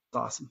 It's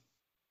awesome.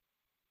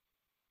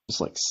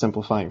 Just like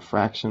simplifying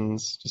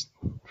fractions, just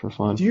for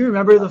fun. Do you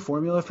remember the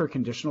formula for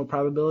conditional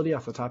probability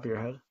off the top of your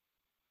head?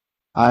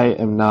 I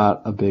am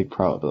not a big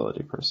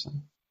probability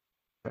person.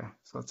 Okay,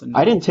 so that's a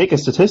I no. didn't take a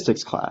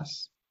statistics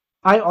class.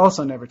 I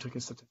also never took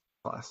a statistics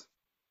class.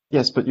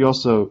 Yes, but you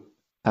also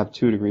have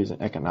 2 degrees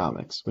in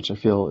economics, which I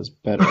feel is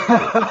better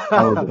for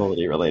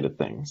probability related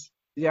things.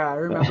 Yeah, I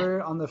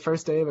remember on the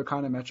first day of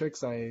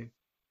econometrics, I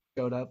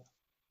showed up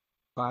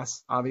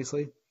class,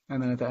 obviously,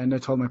 and then at the end, I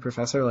told my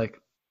professor,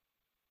 like,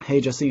 "Hey,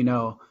 just so you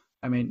know,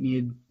 I may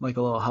need like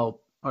a little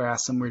help or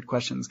ask some weird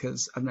questions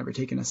because I've never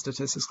taken a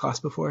statistics class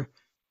before."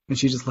 And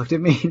she just looked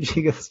at me and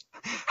she goes,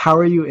 "How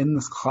are you in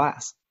this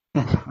class?"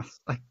 And I was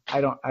like,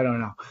 I don't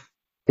know.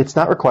 It's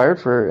not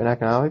required for an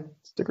economics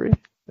degree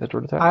at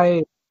Georgia Tech.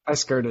 I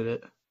skirted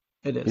it.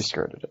 It You is.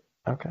 skirted it.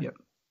 Okay. Yep.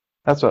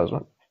 That's what I was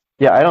wondering.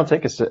 Yeah, I don't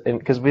take a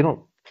because we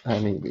don't. I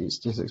mean, we use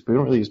statistics, but we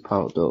don't really use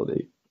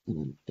probability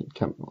in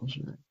chemical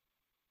engineering.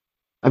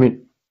 I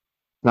mean,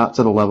 not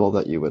to the level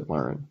that you would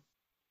learn.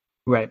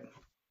 Right.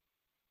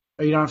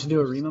 Oh, you don't have to do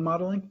arena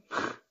modeling?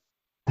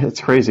 It's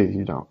crazy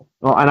you don't.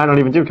 Well, and I don't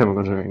even do chemical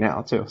engineering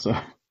now too. So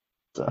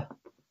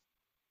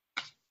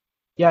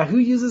Yeah, who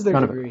uses their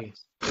none of it degree?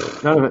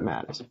 matters. None of it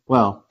matters.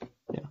 Well,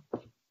 yeah.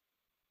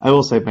 I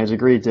will say my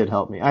degree did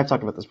help me. I've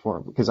talked about this before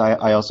because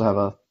I also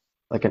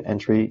have an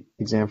entry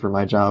exam for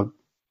my job.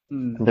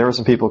 Hmm. And there were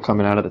some people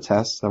coming out of the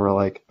test that were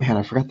like, "Man,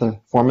 I forgot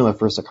the formula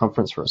for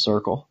circumference for a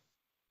circle."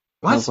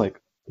 What? I was like,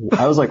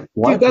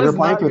 "What? Dude, that You're is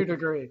applying not for your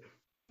degree.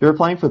 you're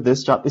applying for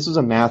this job?" This was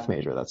a math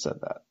major that said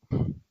that.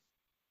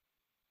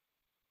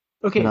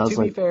 Okay, And I to was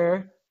be like,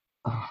 fair,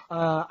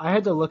 oh, I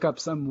had to look up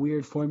some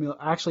weird formula.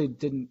 I actually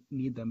didn't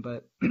need them,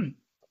 but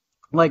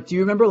like, do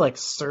you remember like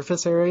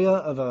surface area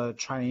of a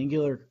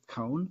triangular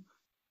cone?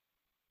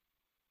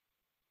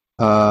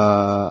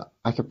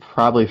 I could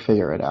probably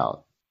figure it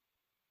out.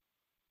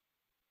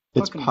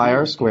 It's Fucking pi r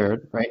weird, dude.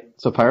 squared, right?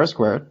 So pi r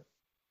squared,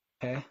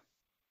 Okay,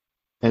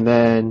 and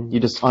then you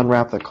just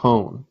unwrap the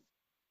cone.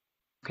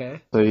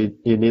 okay, So you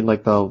need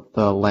like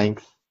the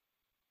length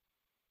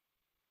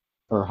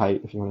or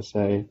height, if you want to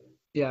say,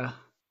 yeah,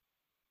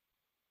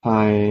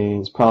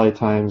 times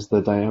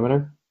the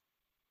diameter.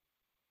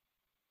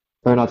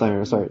 Or not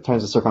diameter, sorry,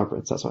 times the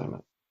circumference. That's what I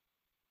meant.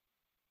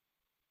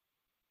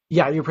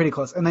 yeah. You're pretty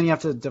close, and then you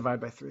have to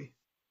divide by 3.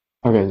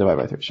 Okay, divide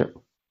by 3, sure.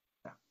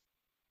 Yeah,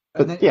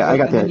 and But then yeah, I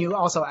got and then that. you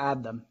also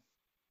add them.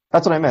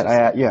 That's what I meant.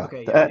 Just Yeah,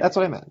 okay, yeah. that's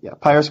what I meant. Yeah,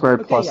 pi r squared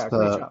Okay, plus yeah.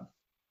 Great the job.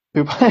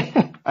 2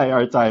 pi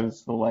r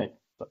times the length.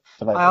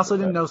 Divide I by also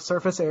 3, didn't right? know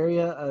surface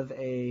area of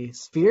a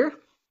sphere.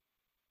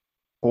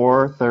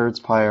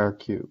 4/3 pi r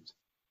cubed.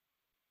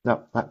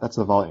 No, that's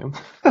the volume.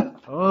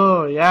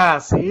 Oh yeah,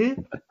 see,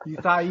 you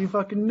thought you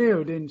fucking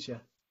knew, didn't you?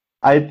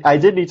 I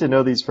did need to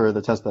know these for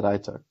the test that I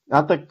took.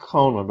 Not the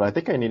cone one, but I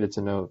think I needed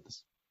to know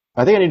this.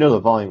 I think I need to know the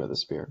volume of the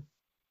sphere.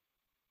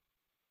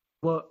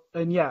 Well,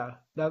 and yeah,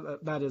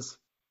 that is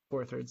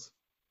 4/3.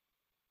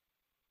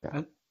 Yeah.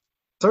 And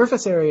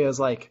surface area is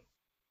like,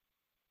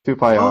 2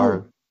 pi oh,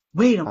 r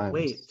wait, times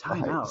the time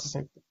height. out. It's the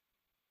same thing.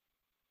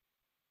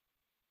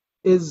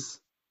 Is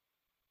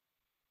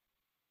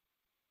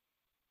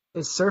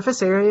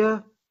surface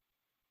area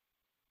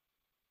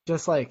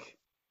just like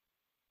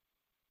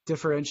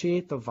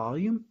differentiate the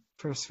volume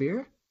for a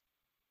sphere?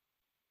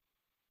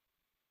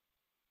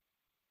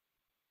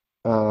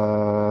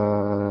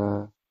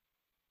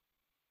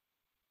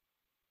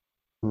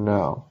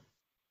 No.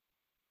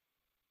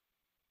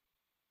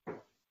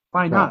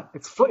 Why No. not?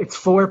 It's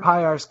 4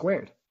 pi r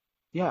squared.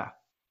 Yeah.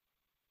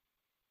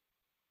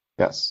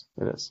 Yes,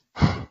 it is.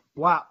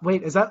 Wow.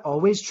 Wait, is that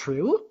always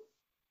true?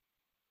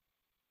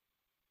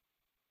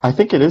 I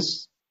think it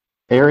is.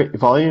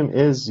 Volume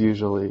is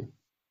usually.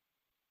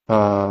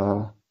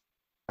 Uh,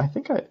 I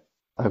think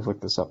I've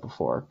looked this up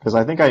before because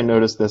I think I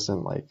noticed this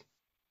in when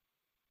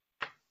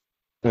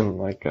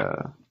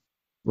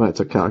I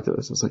took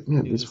calculus. I was like,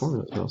 man, Dude, these this is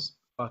formulas.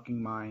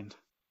 fucking mind.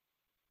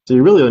 So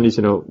you really only need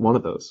to know one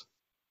of those.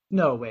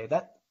 No way.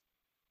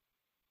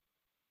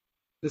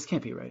 This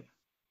can't be right.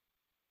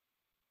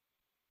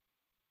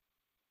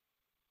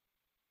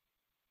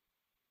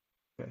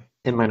 Okay.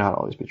 It might not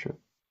always be true.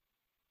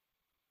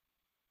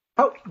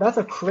 Oh, that's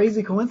a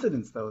crazy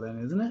coincidence though,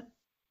 then, isn't it?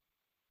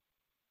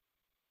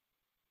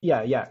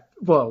 Yeah, yeah.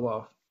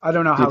 Whoa. I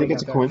don't know Do you how we think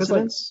it's got a there. 'Cause like,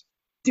 coincidence?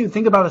 Dude,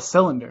 think about a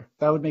cylinder.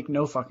 That would make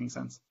no fucking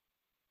sense.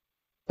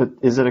 But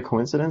is it a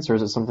coincidence or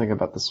is it something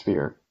about the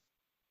sphere?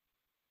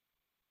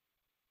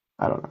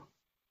 I don't know.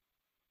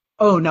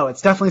 Oh no,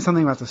 it's definitely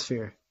something about the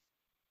sphere.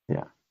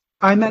 Yeah.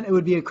 I meant it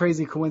would be a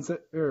crazy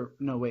coincidence. Or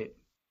no, wait.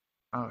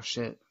 Oh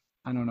shit.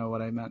 I don't know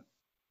what I meant.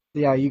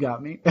 Yeah, you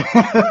got me.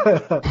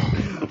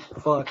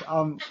 Fuck.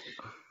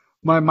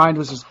 My mind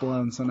was just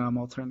blown, so now I'm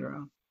all turned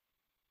around.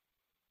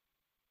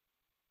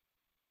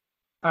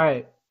 All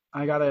right,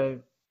 I gotta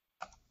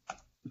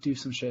do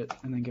some shit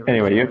and then get ready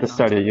Anyway, for you have to work now.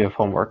 study. You have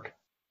homework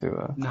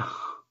No,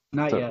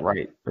 not to yet.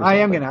 write or I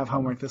am something. gonna have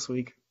homework this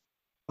week.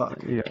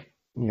 Fuck. You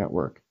got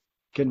work.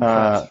 Getting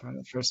Uh, prepped for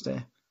the first day.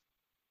 so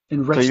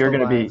Enrich the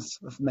lives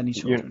of many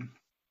you're children.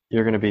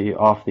 you're gonna be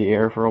off the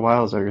air for a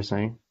while, is that what you're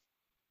saying?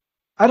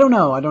 I don't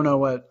know. I don't know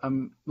what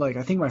I'm like.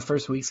 I think my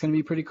first week's gonna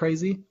be pretty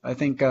crazy. I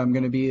think I'm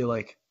gonna be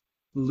like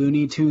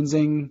Looney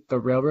Tunesing the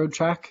railroad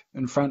track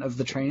in front of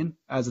the train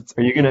as it's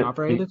Are you being gonna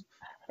operated.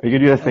 are you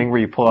gonna do that And thing where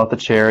you pull out the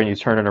chair and you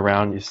turn it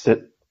around, you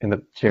sit in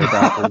the chair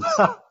backwards?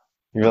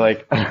 You're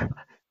like,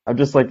 I'm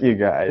just like you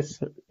guys,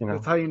 you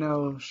that's know. how you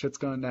know shit's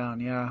going down.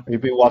 Yeah.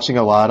 You've been watching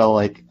a lot of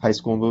like high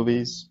school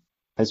movies,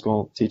 high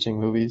school teaching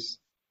movies.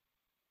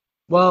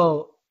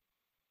 Well,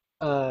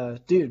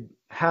 dude,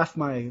 half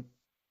my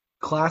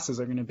classes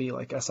are gonna be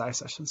like SI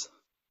sessions,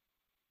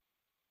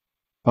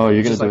 Oh,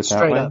 you're gonna just do like it that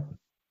straight way? up.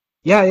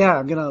 Yeah, yeah.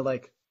 I'm gonna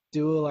like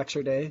do a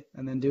lecture day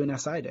and then do an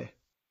SI day.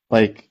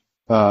 Like,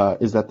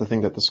 is that the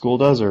thing that the school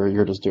does, or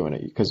you're just doing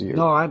it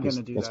No, I'm because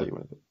gonna do that's what that. you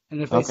want to do?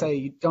 And if they Okay, say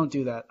you don't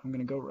do that, I'm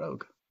gonna go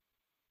rogue.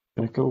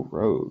 gonna go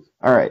rogue.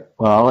 All right,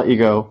 well, I'll let you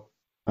go.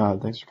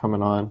 Thanks for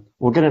coming on.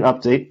 We'll get an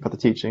update about the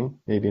teaching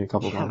maybe in a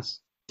couple of Yeah, months.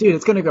 dude,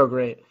 it's gonna go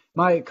great.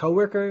 My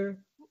coworker,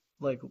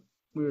 like,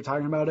 we were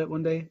talking about it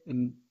one day,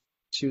 and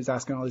she was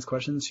asking all these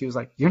questions. She was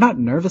like, "You're not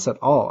nervous at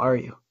all, are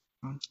you?"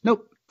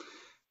 Nope,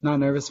 not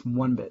nervous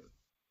one bit.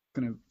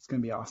 It's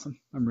gonna be awesome.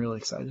 I'm really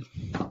excited.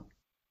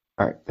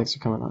 All right, thanks for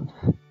coming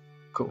on.